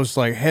 of the most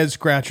head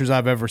scratchers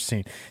I've ever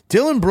seen.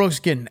 Dylan Brooks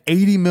getting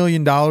 $80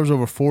 million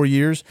over 4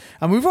 years.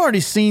 I mean, we've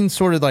already seen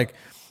sort of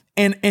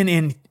and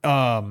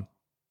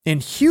in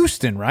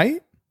Houston,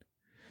 right?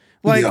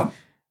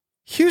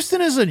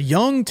 Houston is a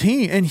young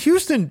team, and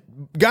Houston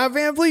got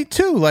VanVleet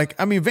too.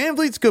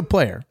 VanVleet's a good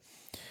player.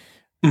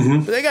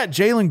 But they got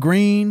Jalen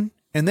Green,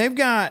 and they've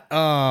got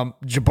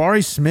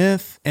Jabari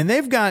Smith, and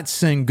they've got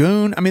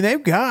Sengun. I mean,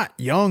 they've got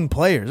young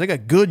players. They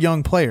got good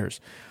young players.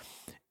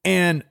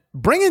 And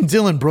bringing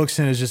Dylan Brooks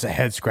in is just a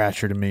head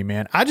scratcher to me,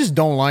 man. I just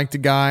don't like the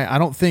guy. I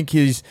don't think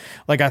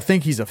I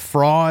think he's a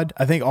fraud.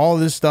 I think all of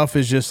this stuff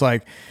is just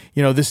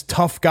this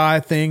tough guy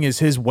thing is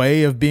his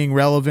way of being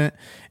relevant.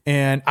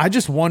 And I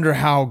just wonder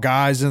how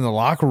guys in the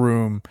locker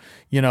room,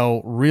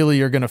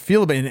 really are going to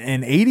feel about it.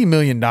 And $80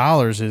 million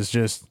is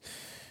just,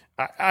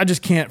 I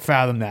just can't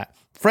fathom that.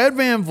 Fred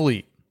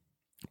VanVleet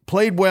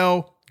played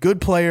well, good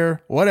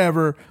player,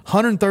 whatever.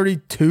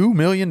 $132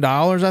 million,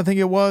 I think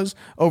it was,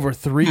 over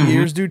 3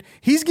 years, dude.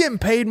 He's getting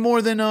paid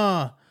more than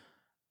I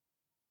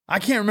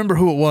can't remember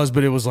who it was,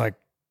 but it was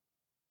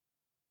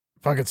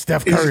fucking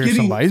Steph Curry or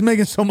somebody. He's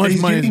making so much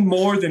money. He's getting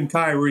more than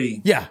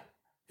Kyrie. Yeah,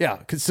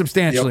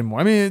 substantially more.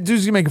 I mean,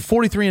 dude's making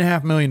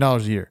 $43.5 million a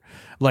year.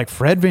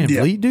 Fred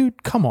VanVleet,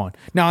 dude, come on.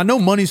 Now, I know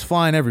money's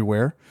flying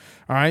everywhere.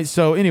 All right,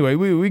 so anyway,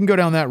 we can go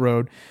down that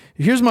road.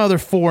 Here's my other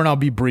 4, and I'll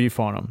be brief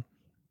on them.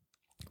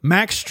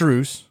 Max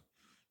Strus,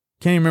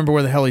 can't even remember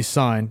where the hell he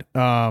signed.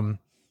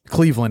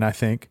 Cleveland, I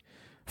think.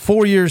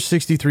 4 years,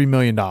 $63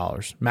 million.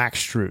 Max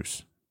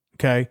Strus,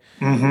 okay?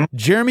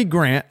 Jeremy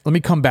Grant, let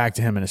me come back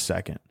to him in a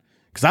second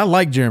because I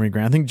like Jeremy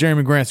Grant. I think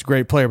Jeremy Grant's a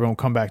great player, but we'll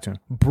come back to him.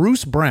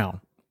 Bruce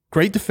Brown,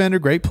 great defender,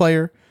 great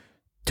player.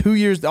 2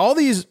 years, all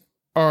these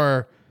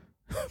are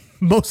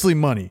mostly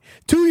money.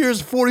 2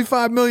 years,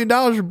 $45 million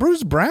for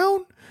Bruce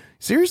Brown?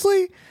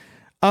 Seriously?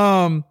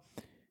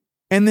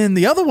 And then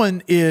the other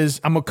one is,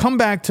 I'm going to come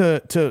back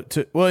to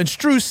in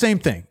Strus, same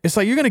thing. It's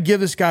you're going to give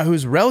this guy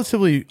who's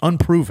relatively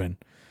unproven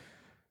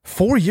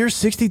 4 years,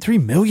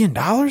 $63 million?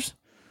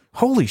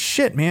 Holy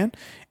shit, man.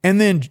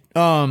 And then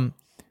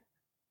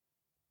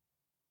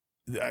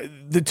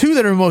the 2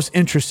 that are most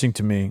interesting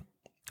to me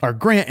are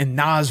Grant and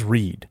Naz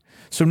Reid.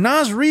 So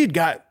Naz Reid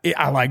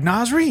I like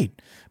Naz Reid,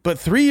 but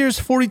 3 years,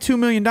 $42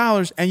 million,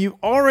 and you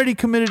already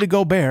committed to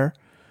Gobert,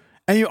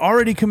 and you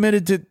already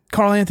committed to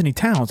Karl Anthony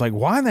Towns.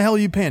 Why in the hell are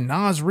you paying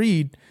Naz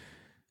Reid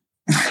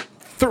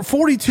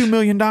 $42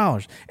 million?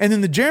 And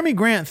then the Jeremy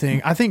Grant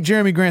thing, I think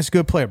Jeremy Grant's a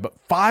good player, but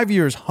 5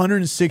 years,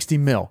 $160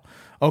 million.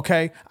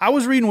 Okay, I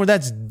was reading where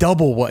that's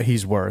double what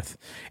he's worth,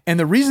 and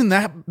the reason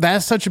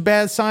that's such a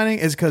bad signing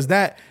is because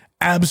that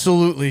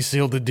absolutely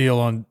sealed the deal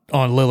on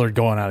Lillard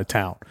going out of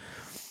town.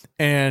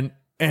 And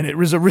And it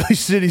was a really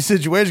shitty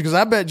situation because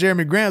I bet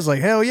Jeremy Grant's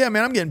like, hell yeah,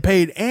 man, I'm getting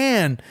paid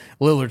and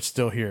Lillard's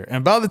still here.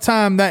 And by the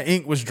time that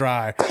ink was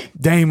dry,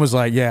 Dame was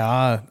like,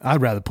 yeah,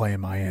 I'd rather play in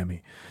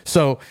Miami.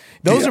 So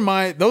those are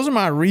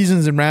my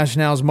reasons and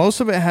rationales. Most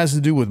of it has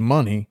to do with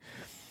money.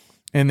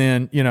 And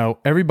then, you know,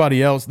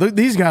 everybody else,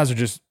 these guys are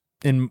just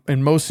in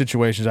most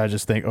situations, I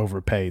just think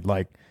overpaid.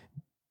 Like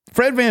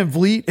Fred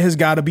VanVleet has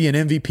got to be an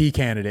MVP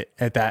candidate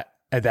at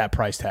that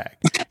price tag.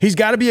 He's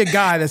got to be a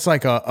guy that's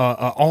like a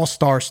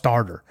all-star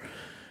starter.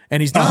 And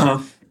he's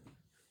not.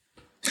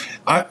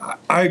 I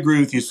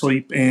agree with you,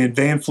 Sleep. And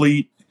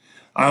VanVleet,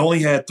 I only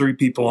had 3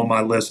 people on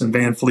my list, and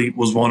VanVleet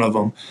was one of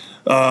them.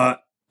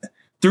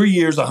 3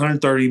 years,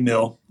 130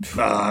 mil.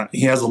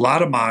 He has a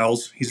lot of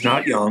miles. He's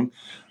not young.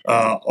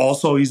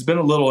 Also, he's been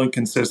a little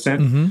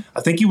inconsistent. Mm-hmm.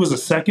 I think he was a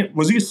second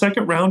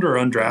rounder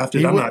or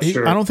undrafted? I'm not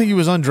sure. I don't think he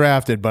was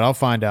undrafted, but I'll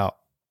find out.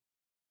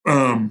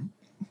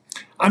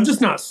 I'm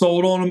just not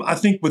sold on him. I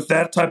think with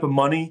that type of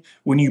money,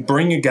 when you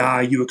bring a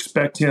guy, you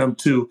expect him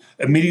to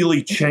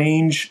immediately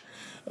change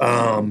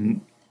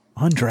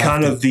undrafted.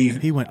 Kind of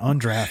he went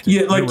undrafted.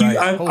 Yeah, like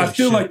I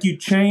feel like you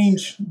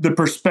change the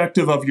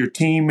perspective of your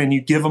team and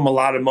you give them a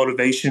lot of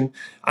motivation.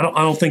 I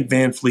don't think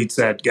VanVleet's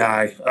that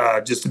guy.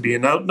 Just to be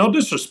no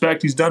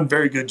disrespect, he's done a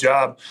very good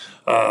job,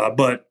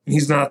 but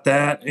he's not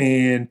that.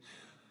 And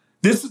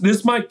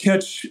this might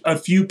catch a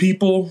few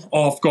people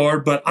off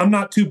guard, but I'm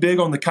not too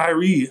big on the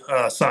Kyrie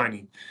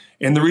signing.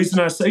 And the reason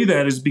I say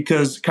that is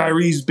because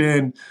Kyrie's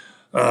been,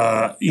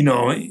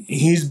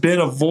 he's been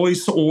a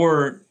voice,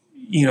 or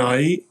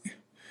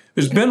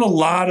there's been a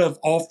lot of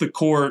off the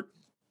court,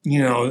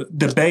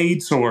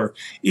 debates or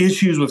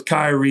issues with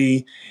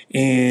Kyrie,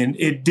 and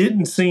it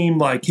didn't seem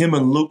like him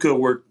and Luka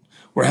were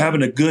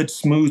having a good,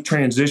 smooth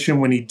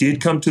transition when he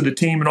did come to the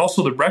team. And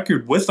also the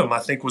record with him, I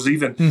think, was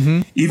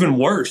even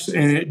worse.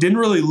 And it didn't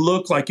really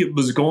look like it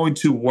was going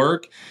to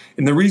work.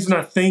 And the reason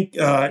I think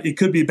it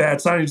could be a bad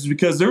signing is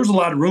because there was a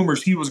lot of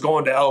rumors he was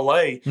going to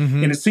L.A.,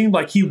 and it seemed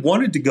like he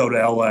wanted to go to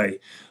L.A.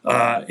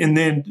 And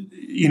then,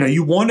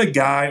 you want a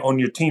guy on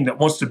your team that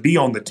wants to be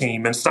on the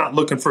team and it's not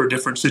looking for a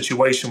different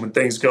situation when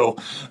things go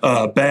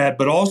bad.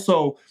 But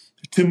also,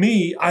 to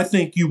me, I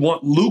think you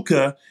want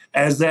Luka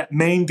as that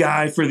main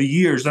guy for the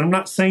years. And I'm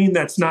not saying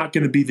that's not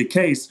going to be the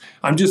case.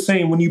 I'm just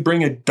saying when you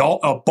bring a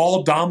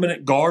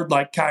ball-dominant guard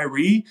like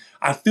Kyrie,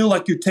 I feel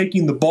like you're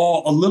taking the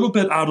ball a little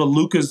bit out of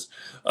Luka's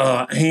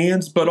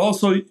hands, but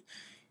also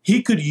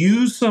he could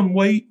use some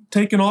weight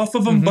taken off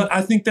of him, but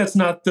I think that's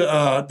not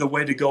the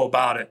way to go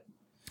about it.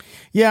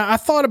 Yeah, I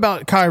thought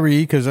about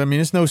Kyrie because,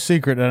 it's no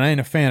secret that I ain't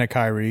a fan of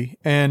Kyrie.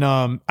 And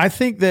I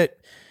think that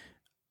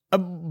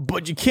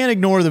but you can't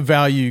ignore the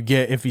value you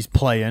get if he's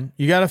playing.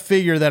 You got to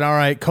figure that, all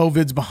right,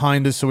 COVID's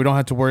behind us, so we don't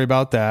have to worry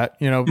about that.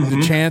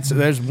 The chance,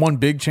 there's one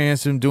big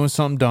chance of him doing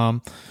something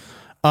dumb.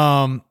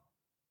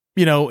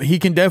 He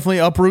can definitely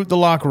uproot the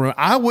locker room.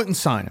 I wouldn't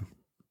sign him.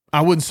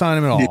 I wouldn't sign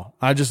him at all.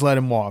 I just let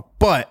him walk.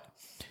 But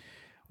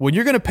when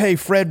you're going to pay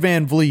Fred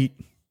VanVleet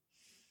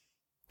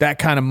that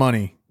kind of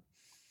money,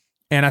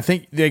 and I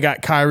think they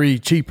got Kyrie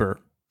cheaper.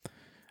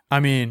 I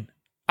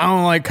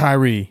don't like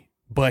Kyrie,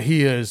 but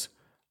he is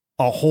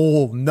a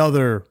whole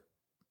nother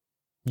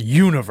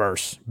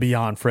universe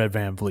beyond Fred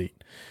VanVleet.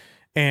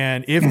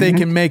 And if they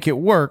can make it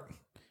work,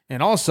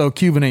 and also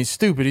Cuban ain't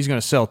stupid, he's going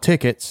to sell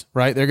tickets,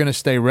 right? They're going to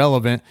stay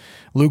relevant.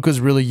 Luka's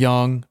really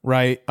young,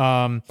 right?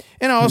 And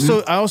I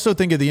also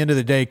think at the end of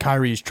the day,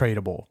 Kyrie is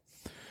tradable.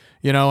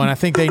 And I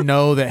think they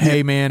know that,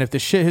 hey, man, if the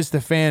shit hits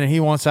the fan and he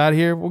wants out of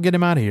here, we'll get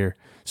him out of here.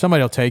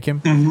 Somebody will take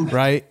him,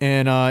 right?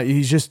 And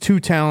he's just too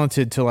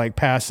talented to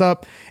pass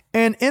up.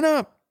 And in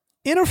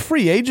a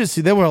free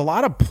agency, there were a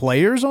lot of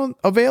players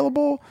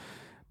available,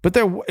 but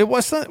it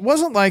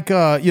wasn't like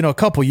a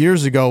couple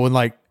years ago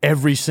when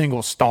every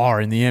single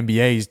star in the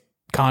NBA's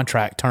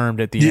contract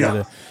termed at the end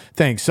of the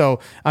thing. So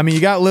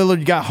you got Lillard,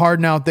 you got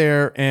Harden out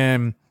there,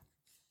 and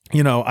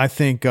I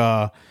think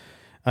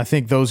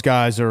those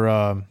guys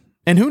are.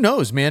 And who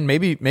knows, man?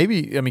 Maybe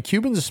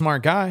Cuban's a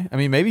smart guy.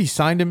 Maybe he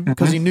signed him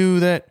because he knew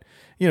that.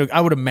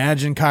 I would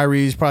imagine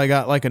Kyrie's probably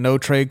got a no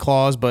trade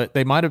clause, but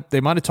they might have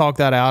talked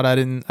that out. I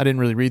didn't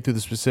really read through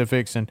the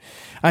specifics, and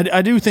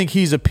I do think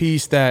he's a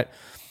piece that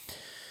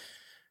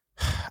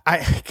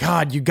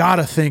you got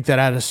to think that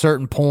at a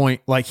certain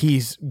point,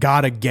 he's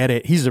got to get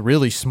it. He's a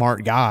really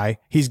smart guy.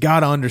 He's got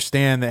to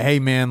understand that, hey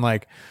man,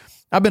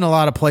 I've been a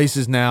lot of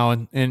places now,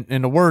 and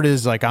the word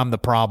is I'm the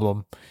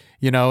problem.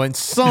 And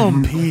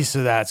some piece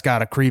of that's got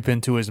to creep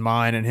into his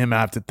mind and him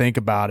have to think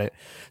about it.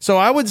 So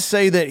I would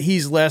say that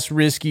he's less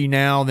risky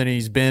now than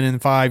he's been in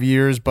 5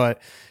 years, but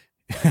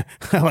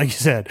like you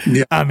said,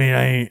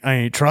 I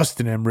ain't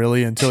trusting him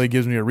really until he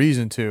gives me a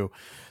reason to.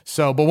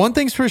 So, but one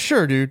thing's for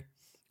sure, dude,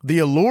 the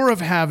allure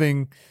of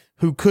having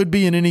who could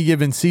be in any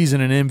given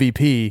season an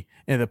MVP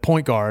and the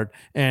point guard,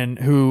 and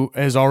who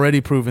has already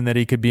proven that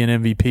he could be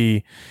an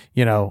MVP,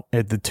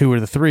 at the 2 or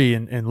the 3,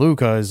 and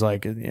Luka is I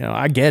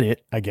get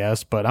it, I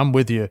guess, but I'm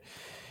with you.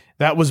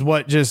 That was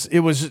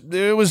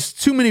it was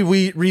too many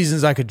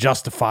reasons I could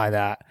justify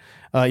that.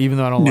 even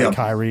though I don't like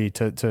Kyrie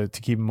to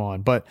keep him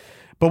on. But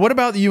what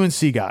about the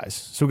UNC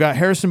guys? So we got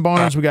Harrison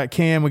Barnes, we got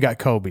Cam, we got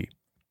Kobe.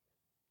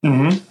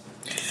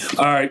 Mm-hmm.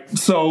 All right.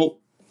 So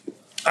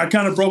I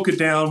kind of broke it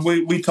down.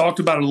 We talked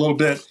about it a little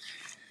bit.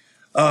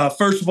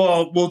 First of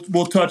all,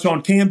 we'll touch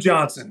on Cam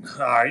Johnson.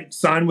 All right,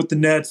 signed with the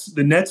Nets.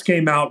 The Nets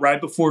came out right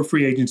before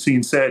free agency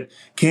and said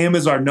Cam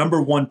is our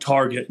number one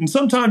target. And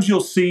sometimes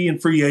you'll see in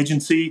free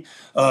agency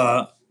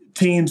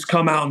teams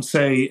come out and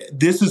say,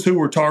 this is who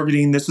we're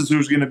targeting. This is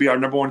who's going to be our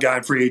number one guy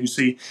in free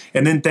agency.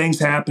 And then things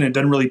happen. It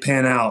doesn't really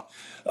pan out.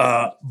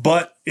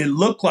 But it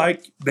looked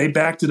like they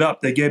backed it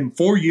up. They gave him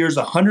 4 years,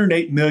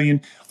 $108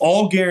 million,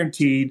 all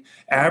guaranteed,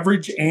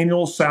 average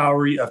annual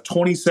salary of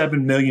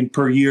 $27 million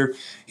per year.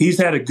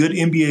 He's had a good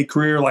NBA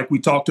career, like we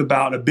talked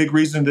about. A big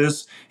reason to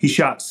this, he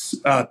shot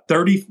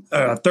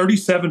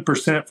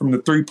 37% from the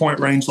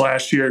three-point range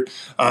last year.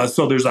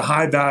 So there's a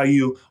high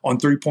value on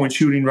three-point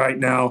shooting right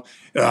now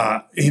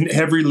in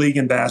every league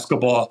in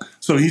basketball.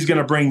 So he's going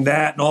to bring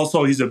that. And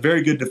also he's a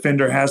very good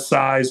defender, has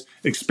size,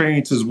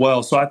 experience as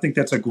well. So I think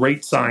that's a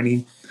great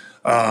signing.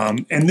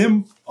 And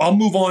then I'll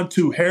move on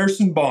to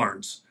Harrison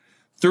Barnes,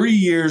 3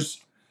 years,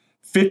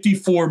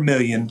 $54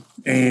 million.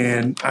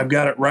 And I've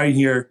got it right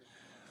here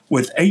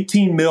with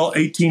 18 mil,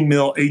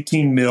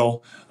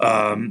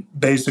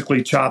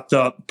 basically chopped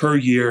up per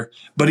year.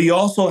 But he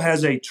also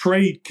has a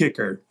trade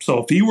kicker.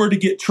 So if he were to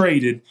get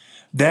traded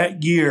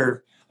that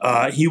year,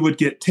 he would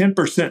get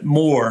 10%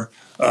 more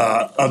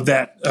of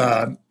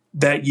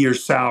that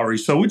year's salary.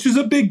 So, which is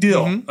a big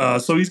deal. Mm-hmm.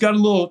 So he's got a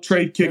little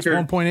trade kicker.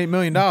 That's $1.8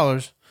 million.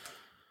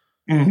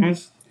 Mm-hmm.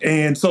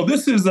 And so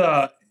this is,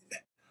 let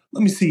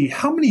me see,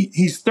 how many,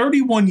 he's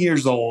 31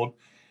 years old.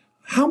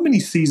 How many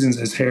seasons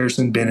has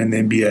Harrison been in the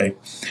NBA?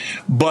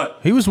 But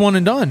he was one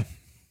and done.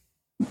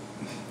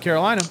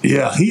 Carolina.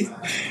 Yeah, he's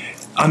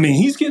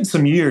getting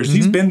some years. Mm-hmm.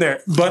 He's been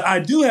there. But I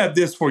do have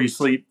this for you,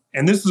 Sleep,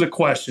 and this is a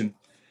question.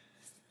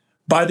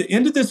 By the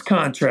end of this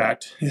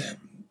contract,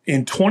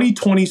 in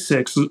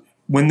 2026,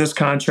 when this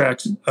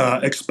contract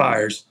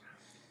expires,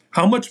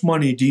 how much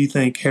money do you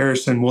think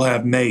Harrison will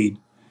have made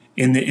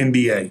in the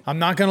NBA? I'm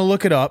not going to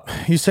look it up.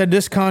 You said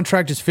this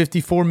contract is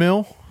 $54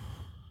 million?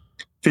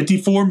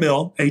 54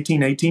 mil,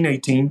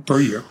 18 per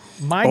year.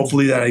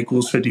 Hopefully that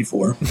equals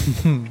 54.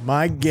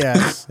 My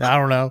guess, I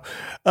don't know.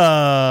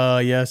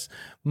 Yes.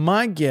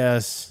 My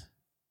guess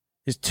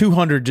is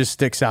 200 just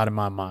sticks out in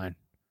my mind.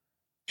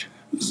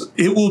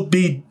 It will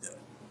be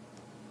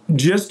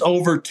just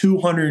over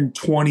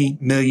 $220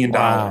 million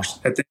at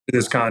the end of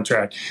this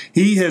contract.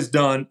 He has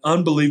done an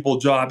unbelievable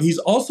job. He's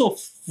also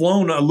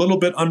flown a little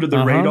bit under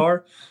the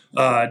radar.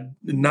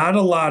 Not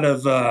a lot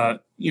of,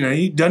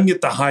 he doesn't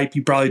get the hype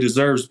he probably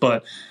deserves,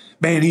 but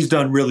man, he's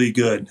done really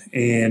good.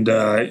 And,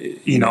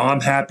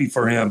 I'm happy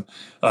for him.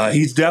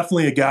 He's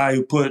definitely a guy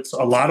who puts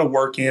a lot of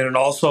work in, and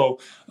also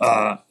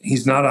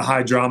he's not a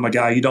high drama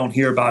guy. You don't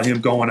hear about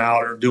him going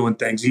out or doing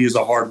things. He is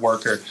a hard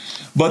worker.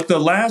 But the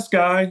last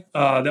guy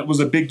that was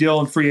a big deal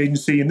in free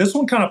agency, and this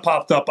one kind of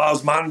popped up. I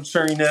was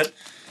monitoring it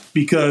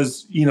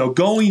because,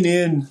 going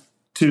in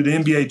to the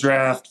NBA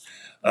draft,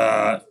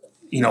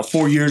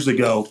 4 years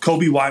ago,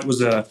 Kobe White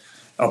was a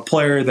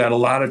player that a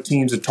lot of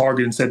teams had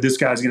targeted and said, this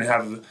guy's going to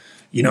have,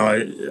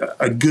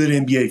 a good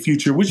NBA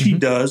future, which he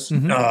does.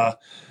 Mm-hmm.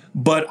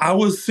 But I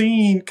was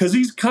seeing, because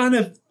he's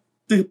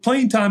the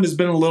playing time has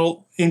been a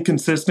little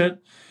inconsistent,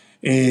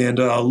 and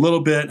a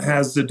little bit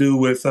has to do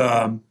with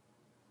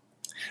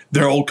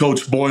their old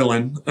coach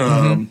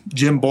Boylan,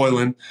 Jim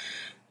Boylan,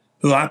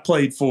 who I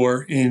played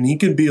for, and he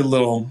can be a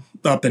little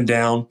up and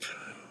down.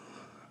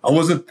 I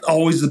wasn't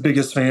always the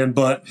biggest fan,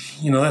 but,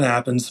 that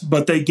happens.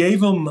 But they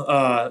gave him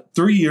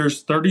 3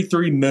 years,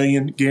 $33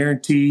 million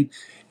guaranteed.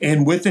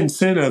 And with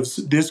incentives,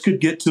 this could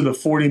get to the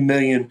 $40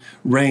 million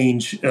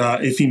range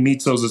if he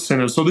meets those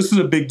incentives. So this is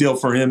a big deal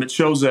for him. It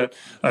shows that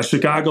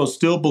Chicago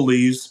still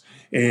believes,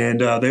 and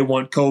they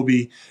want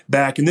Kobe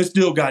back. And this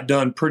deal got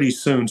done pretty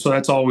soon, so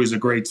that's always a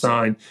great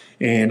sign.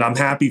 And I'm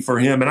happy for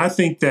him. And I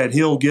think that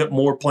he'll get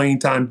more playing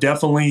time,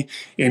 definitely,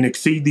 and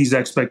exceed these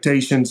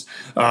expectations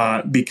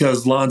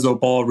because Lonzo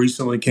Ball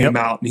recently came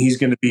out, and he's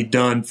going to be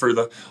done for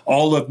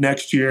all of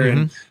next year. Mm-hmm.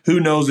 And who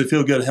knows if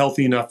he'll get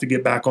healthy enough to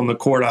get back on the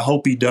court. I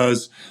hope he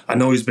does. I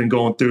know he's been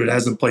going through it.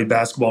 Hasn't played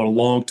basketball in a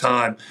long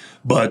time.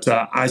 But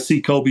I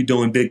see Kobe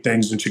doing big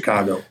things in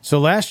Chicago. So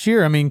last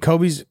year,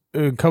 Kobe's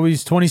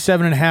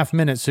 27 and a half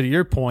minutes. So to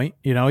your point,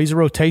 he's a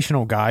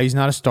rotational guy. He's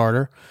not a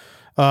starter.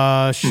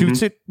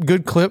 Shoots it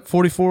good clip,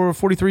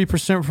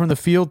 43% from the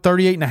field,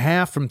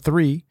 38.5 from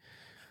three.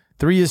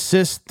 3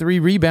 assists, 3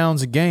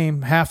 rebounds a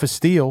game, half a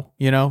steal,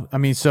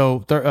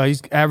 so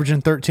he's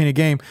averaging 13 a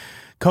game.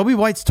 Kobe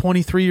White's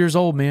 23 years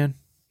old, man.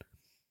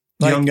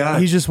 Young guy.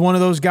 He's just one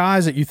of those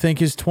guys that you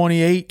think is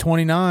 28,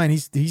 29.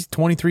 He's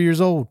 23 years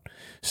old.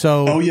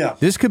 So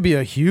this could be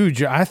a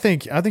huge. I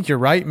think you're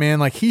right, man.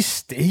 Like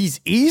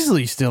he's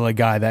easily still a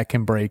guy that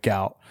can break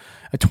out.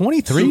 A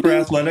 23, super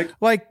athletic.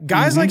 Like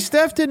guys like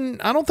Steph didn't.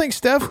 I don't think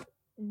Steph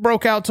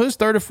broke out to his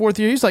third or fourth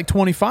year. He's like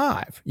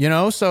 25.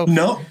 So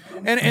no.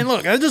 And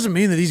look, that doesn't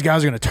mean that these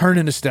guys are going to turn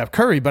into Steph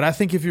Curry, but I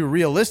think if you're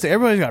realistic,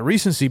 everybody's got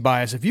recency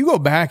bias. If you go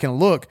back and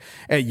look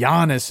at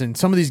Giannis and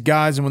some of these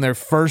guys, and when they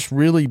first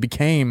really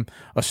became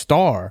a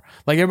star,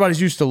 like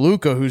everybody's used to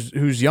Luka,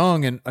 who's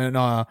young, and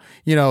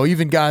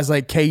even guys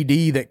like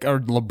KD that or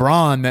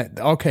LeBron, that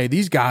okay,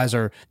 these guys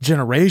are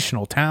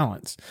generational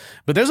talents,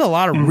 but there's a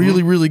lot of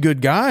really, really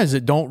good guys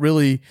that don't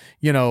really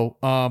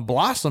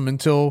blossom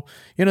until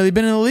they've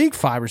been in the league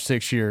 5 or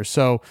 6 years.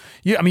 So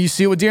you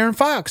see it with De'Aaron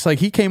Fox. Like,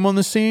 he came on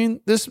the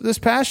scene this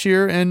past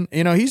year, and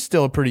he's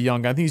still a pretty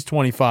young guy. I think he's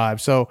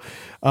 25. So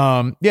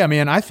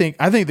man, I think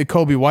the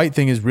Kobe White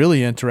thing is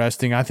really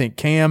interesting. I think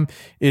Cam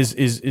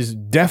is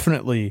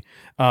definitely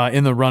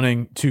in the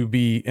running to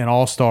be an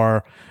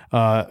all-star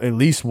at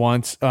least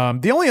once.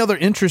 The only other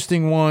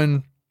interesting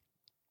one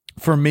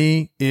for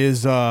me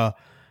is the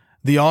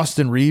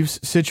Austin Reeves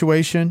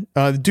situation.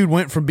 The dude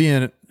went from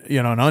being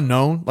an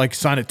unknown, like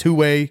signed a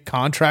 2-way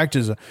contract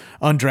as an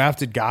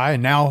undrafted guy,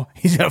 and now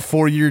he's got a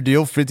 4-year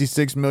deal,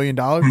 $56 million.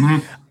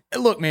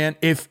 Look, man,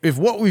 if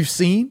what we've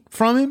seen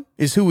from him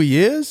is who he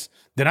is,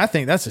 then I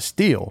think that's a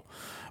steal.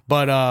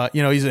 But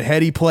he's a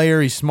heady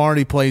player, he's smart,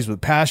 he plays with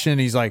passion.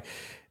 He's like,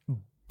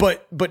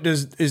 but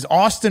is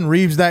Austin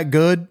Reeves that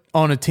good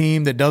on a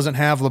team that doesn't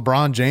have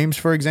LeBron James,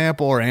 for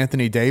example, or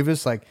Anthony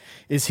Davis? Like,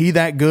 is he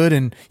that good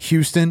in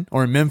Houston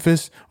or in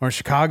Memphis or in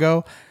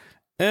Chicago?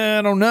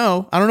 I don't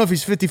know. I don't know if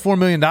he's $54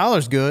 million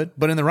good,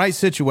 but in the right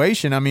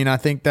situation, I mean, I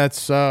think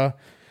that's, he'll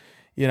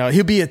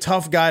be a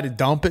tough guy to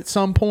dump at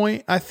some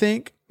point, I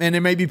think. And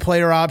there may be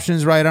player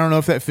options, right? I don't know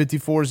if that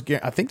 54 is,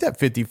 I think that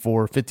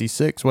 54,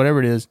 56, whatever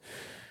it is,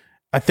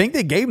 I think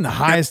they gave him the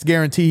highest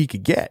guarantee he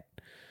could get.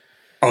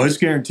 Oh, it's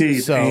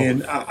guaranteed. So,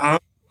 and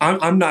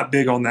I'm not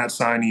big on that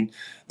signing.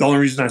 The only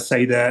reason I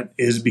say that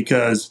is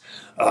because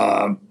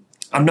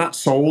I'm not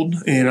sold,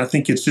 and I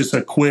think it's just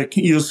a quick –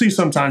 you'll see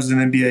sometimes in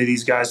the NBA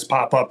these guys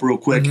pop up real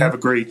quick, have a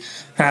great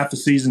half a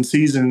season,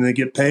 and they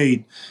get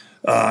paid.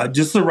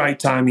 Just the right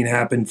timing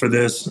happened for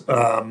this.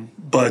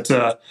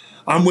 But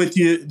I'm with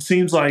you. It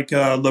seems like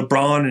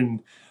LeBron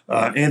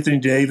and Anthony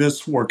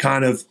Davis were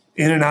kind of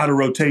in and out of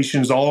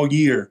rotations all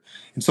year.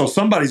 And so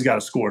somebody's got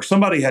to score.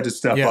 Somebody had to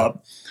step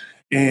up.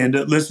 And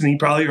listen, he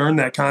probably earned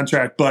that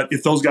contract. But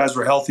if those guys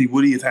were healthy,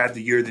 would he have had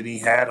the year that he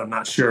had? I'm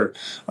not sure.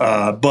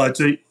 But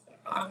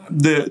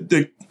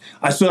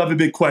I still have a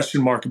big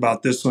question mark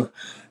about this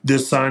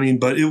signing,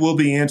 but it will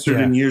be answered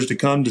in years to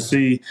come to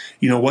see,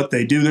 what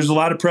they do. There's a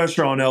lot of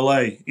pressure on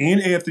LA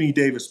and Anthony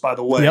Davis, by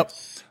the way. Yep.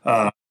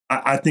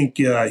 I think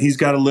he's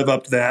got to live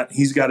up to that.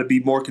 He's got to be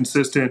more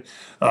consistent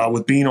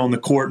with being on the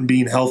court and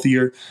being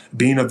healthier,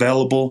 being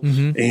available.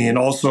 And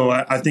also,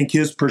 I think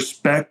his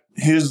perspective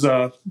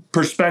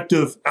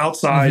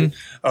outside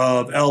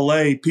of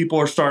LA, people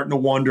are starting to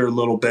wonder a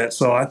little bit.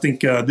 So I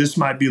think this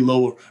might be a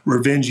little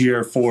revenge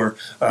year for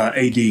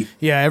AD.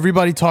 Yeah,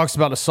 everybody talks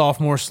about a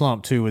sophomore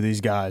slump too with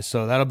these guys.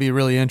 So that'll be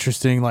really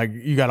interesting. Like,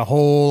 you got a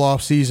whole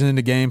offseason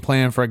to game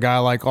plan for a guy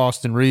like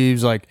Austin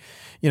Reeves. Like,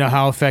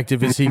 how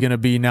effective is he going to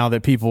be now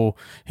that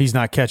he's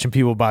not catching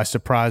people by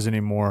surprise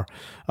anymore?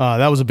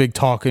 That was a big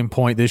talking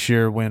point this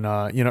year when,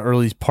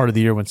 early part of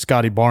the year when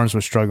Scotty Barnes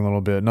was struggling a little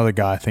bit. Another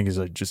guy I think is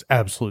a just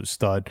absolute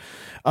stud.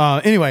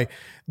 Anyway,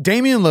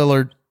 Damian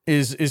Lillard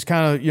is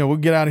kind of, we'll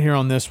get out of here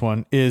on this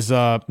one, is,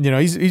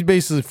 he's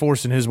basically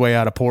forcing his way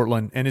out of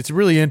Portland. And it's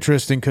really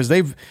interesting because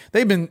they've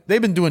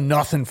been doing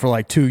nothing for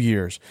like 2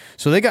 years.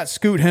 So they got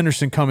Scoot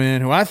Henderson coming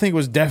in, who I think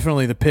was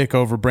definitely the pick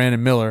over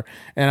Brandon Miller.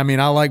 And I mean,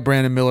 I like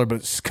Brandon Miller,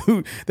 but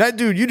Scoot, that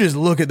dude, you just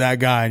look at that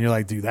guy and you're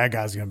like, dude, that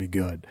guy's going to be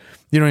good.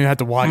 You don't even have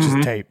to watch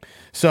his tape.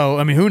 So,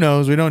 I mean, who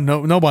knows? We don't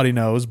know. Nobody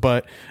knows.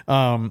 But,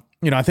 I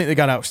think they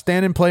got an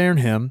outstanding player in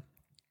him.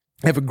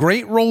 They have a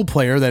great role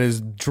player that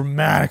is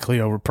dramatically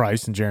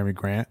overpriced in Jeremy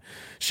Grant.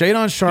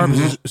 Shadon Sharp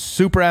is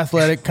super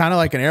athletic, kind of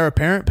like an heir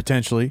apparent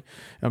potentially.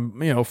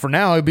 For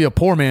now, it'd be a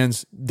poor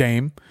man's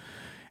Dame.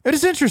 It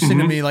is interesting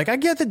to me. Like, I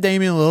get that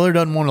Damian Lillard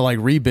doesn't want to like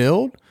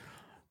rebuild.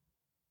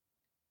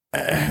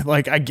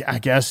 I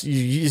guess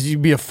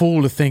you'd be a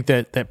fool to think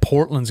that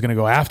Portland's going to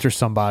go after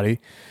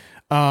somebody.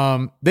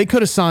 They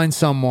could have signed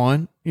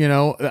someone.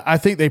 I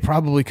think they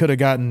probably could have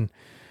gotten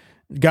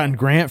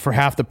Grant for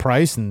half the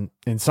price and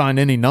signed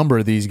any number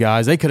of these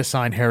guys. They could have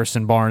signed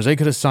Harrison Barnes. They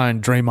could have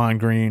signed Draymond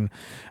Green,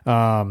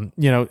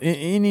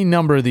 any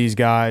number of these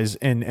guys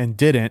and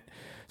didn't.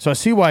 So I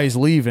see why he's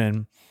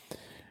leaving.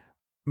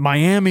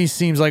 Miami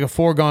seems like a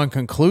foregone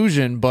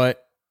conclusion,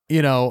 but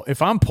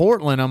if I'm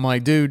Portland, I'm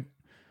like, dude,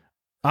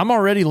 I'm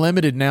already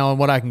limited now in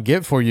what I can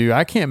get for you.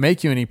 I can't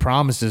make you any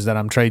promises that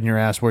I'm trading your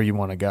ass where you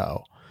want to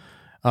go.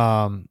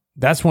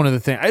 That's one of the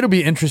things. It'll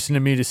be interesting to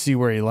me to see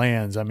where he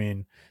lands. I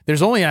mean,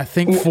 there's only, I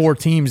think, 4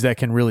 teams that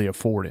can really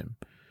afford him.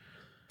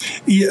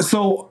 Yeah,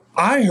 so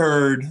I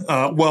heard,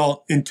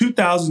 in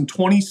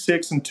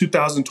 2026 and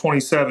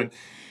 2027,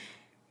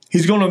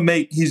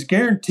 he's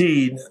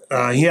guaranteed,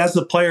 he has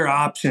a player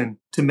option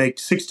to make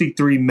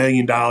 $63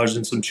 million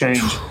and some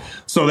change.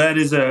 So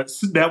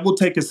that will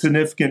take a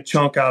significant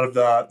chunk out of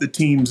the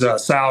team's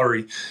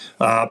salary.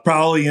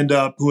 Probably end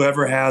up,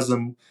 whoever has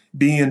him,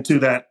 being to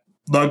that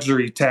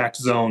luxury tax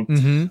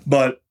zone.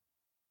 But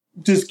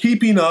just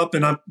keeping up,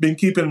 and I've been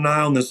keeping an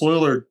eye on this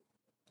Lillard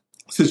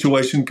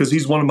situation because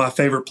he's one of my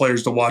favorite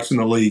players to watch in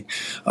the league.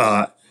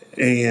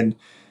 And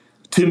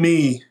to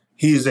me,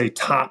 he is a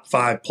top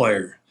 5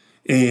 player.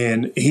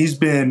 And he's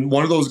been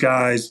one of those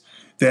guys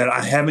that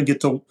I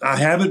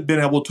haven't been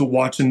able to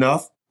watch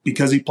enough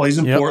because he plays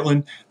in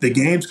Portland. The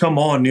games come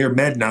on near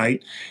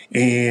midnight,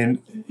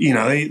 and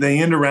they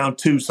end around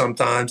 2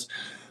 sometimes.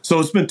 So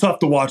it's been tough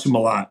to watch him a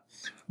lot.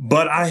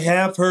 But I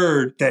have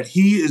heard that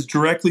he is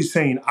directly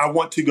saying, I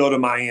want to go to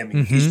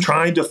Miami. He's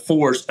trying to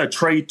force a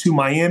trade to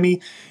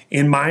Miami.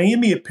 And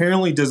Miami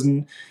apparently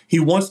doesn't – he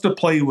wants to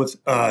play with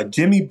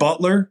Jimmy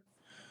Butler.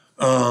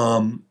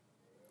 And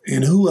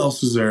who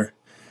else is there?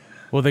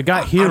 Well, they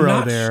got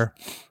Hero there.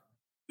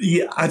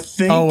 Yeah, I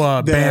think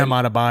Bam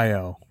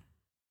Adebayo.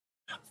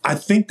 I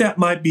think that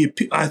might be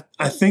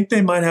I think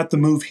they might have to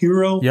move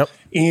Hero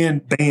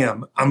and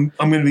Bam. I'm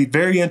going to be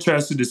very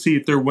interested to see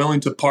if they're willing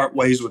to part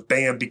ways with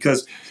Bam,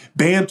 because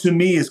Bam to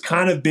me has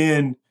kind of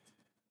been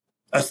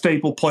a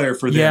staple player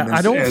for them. Yeah,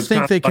 I don't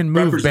think they can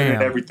move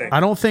Bam. Everything. I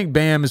don't think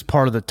Bam is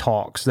part of the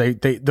talks.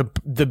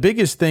 The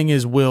biggest thing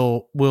is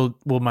will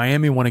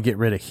Miami want to get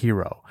rid of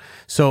Hero?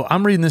 So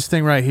I'm reading this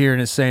thing right here,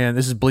 and it's saying,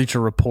 this is Bleacher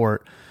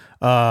Report.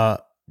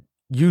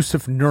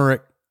 Yusuf Nurkic,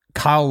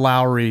 Kyle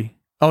Lowry.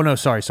 Oh no,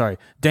 sorry.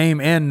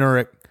 Dame and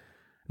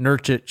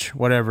Nurkic,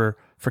 whatever.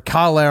 For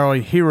Kyle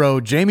Lowry,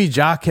 Hero, Jamie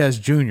Jaquez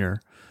Jr.,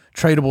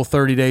 tradable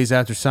 30 days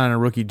after signing a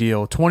rookie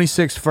deal.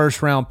 26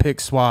 first-round pick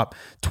swap,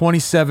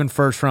 27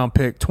 first-round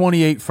pick,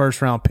 28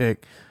 first-round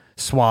pick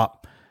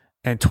swap,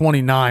 and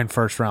 29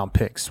 first-round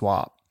pick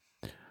swap.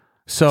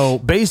 So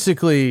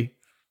basically,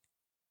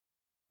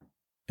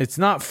 it's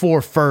not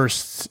 4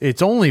 firsts.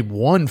 It's only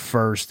 1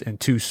 first and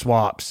 2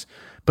 swaps.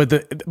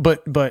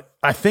 But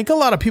I think a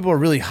lot of people are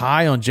really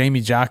high on Jamie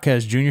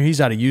Jaquez Jr.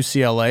 He's out of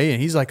UCLA,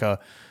 and he's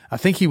I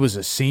think he was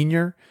a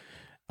senior,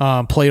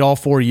 played all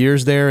 4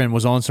 years there and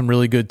was on some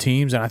really good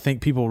teams, and I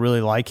think people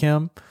really like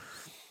him.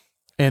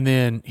 And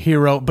then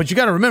Hero, but you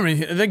got to remember,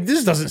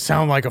 this doesn't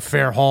sound like a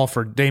fair haul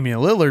for Damian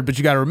Lillard, but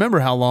you got to remember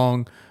how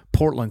long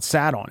Portland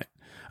sat on it.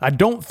 I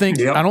don't think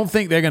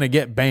they're going to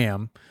get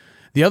Bam.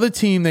 The other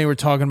team they were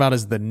talking about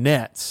is the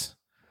Nets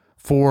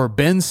for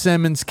Ben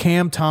Simmons,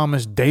 Cam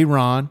Thomas,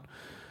 Day'Ron,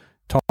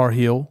 Tar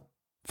Heel,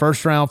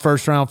 first round,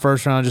 just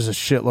a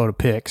shitload of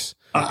picks.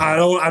 I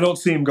don't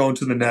see him going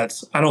to the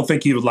Nets. I don't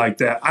think he would like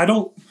that. I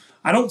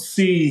don't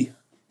see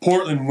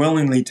Portland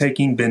willingly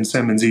taking Ben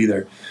Simmons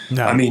either.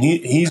 No. I mean,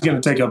 he's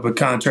going to take up a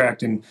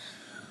contract, and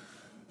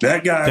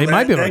that guy. They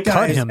might be able to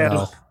cut him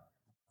though.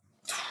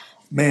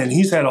 Man,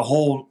 he's had a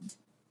whole.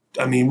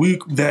 I mean,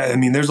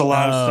 there's a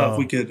lot of stuff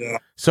we could.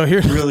 So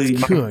here's really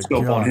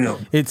microscope on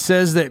him. It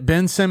says that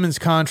Ben Simmons'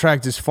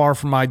 contract is far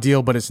from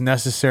ideal, but it's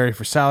necessary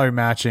for salary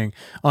matching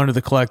under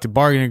the collective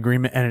bargaining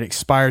agreement, and it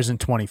expires in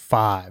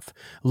 25.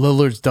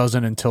 Lillard's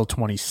doesn't until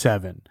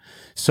 27.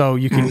 So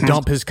you can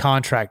dump his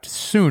contract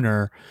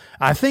sooner.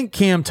 I think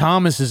Cam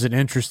Thomas is an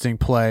interesting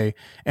play,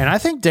 and I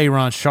think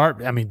Day'Ron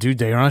Sharpe. I mean, dude,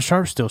 Day'Ron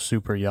Sharpe's still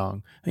super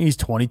young. I think he's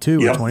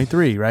 22 or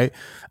 23, right?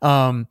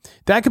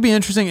 That could be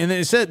interesting. And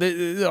it said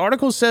the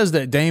article says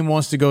that Dame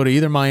wants to go to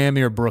either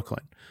Miami or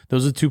Brooklyn.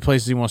 Those are the 2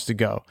 places he wants to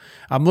go.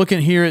 I'm looking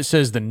here. It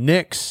says the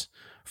Knicks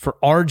for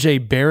R.J.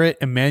 Barrett,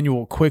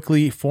 Emmanuel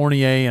Quickley,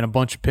 Fournier, and a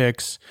bunch of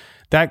picks.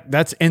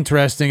 That's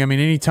interesting. I mean,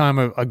 anytime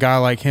a guy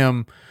like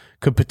him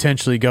could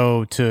potentially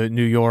go to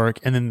New York.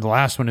 And then the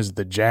last one is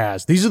the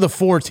Jazz. These are the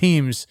 4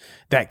 teams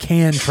that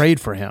can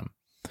trade for him,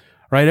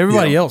 right?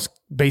 Everybody else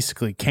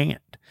basically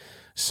can't.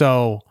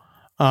 So,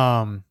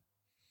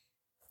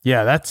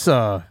 that's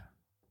the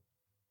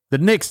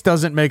Knicks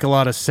doesn't make a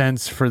lot of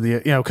sense for the,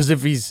 because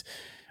if he's,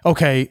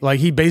 okay, like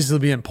he'd basically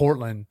be in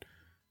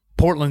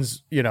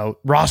Portland's,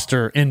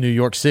 roster in New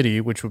York City,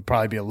 which would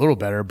probably be a little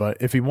better. But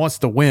if he wants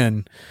to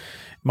win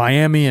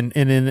Miami and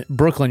in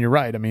Brooklyn, you're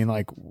right. I mean,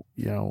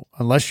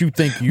 unless you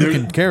think you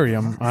can carry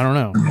him, I don't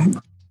know.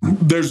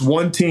 There's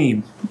one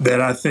team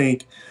that I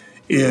think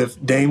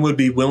if Dame would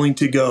be willing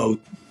to go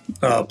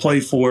play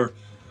for,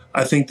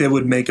 I think they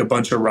would make a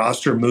bunch of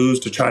roster moves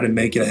to try to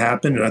make it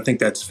happen, and I think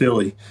that's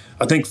Philly.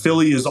 I think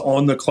Philly is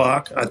on the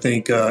clock. I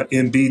think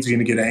Embiid's going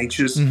to get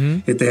anxious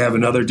if they have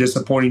another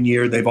disappointing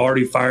year. They've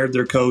already fired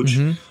their coach,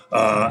 and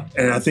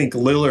I think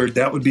Lillard,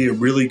 that would be a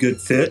really good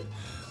fit.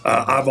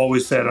 I've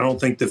always said I don't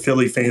think the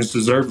Philly fans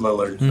deserve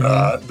Lillard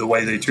the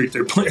way they treat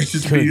their players.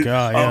 Just be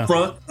up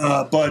front.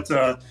 But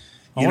I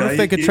wonder if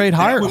they could trade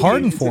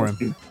Harden for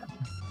him.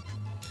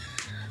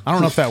 I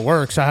don't know if that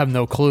works. I have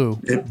no clue.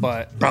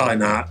 But probably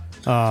not.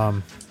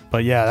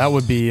 But yeah, that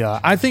would be.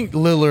 I think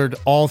Lillard,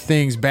 all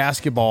things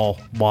basketball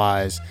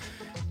wise,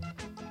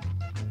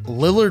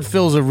 Lillard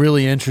fills a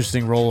really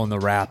interesting role in the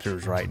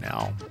Raptors right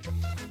now.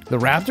 The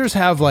Raptors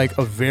have like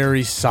a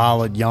very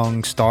solid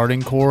young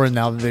starting core, and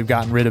now that they've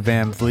gotten rid of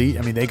Van Vliet,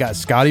 I mean, they got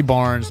Scotty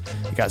Barnes,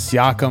 they got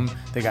Siakam,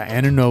 they got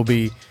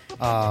Anunoby,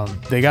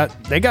 They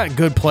got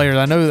good players.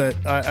 I know that.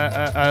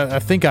 I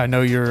think I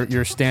know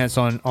your stance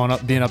on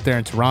being up there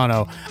in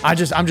Toronto. I'm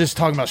just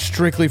talking about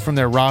strictly from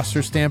their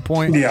roster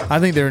standpoint. Yeah. I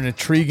think they're an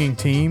intriguing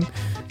team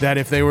that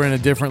if they were in a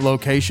different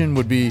location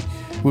would be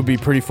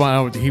pretty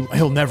fun.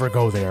 He'll never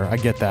go there. I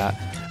get that,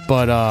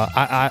 but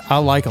I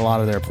like a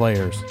lot of their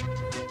players.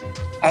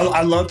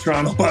 I love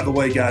Toronto, by the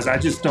way, guys. I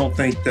just don't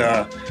think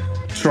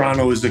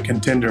Toronto is a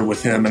contender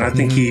with him, and I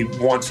think he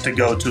wants to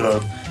go to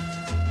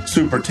a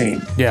super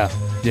team. Yeah.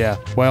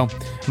 Well,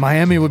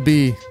 Miami would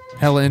be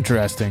hella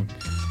interesting,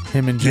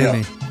 him and Jimmy.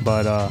 Yeah.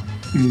 But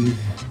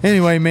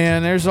anyway,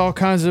 man, there's all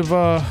kinds of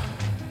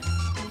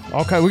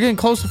we're getting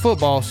close to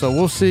football, so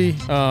we'll see.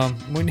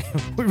 We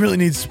really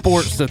need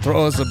sports to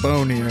throw us a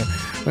bone here.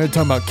 We're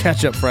talking about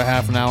ketchup for a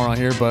half an hour on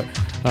here, but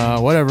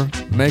whatever.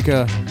 Make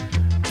a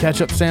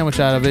ketchup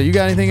sandwich out of it. You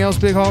got anything else,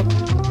 Big Hawk?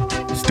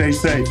 Stay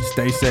safe.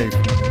 Stay safe.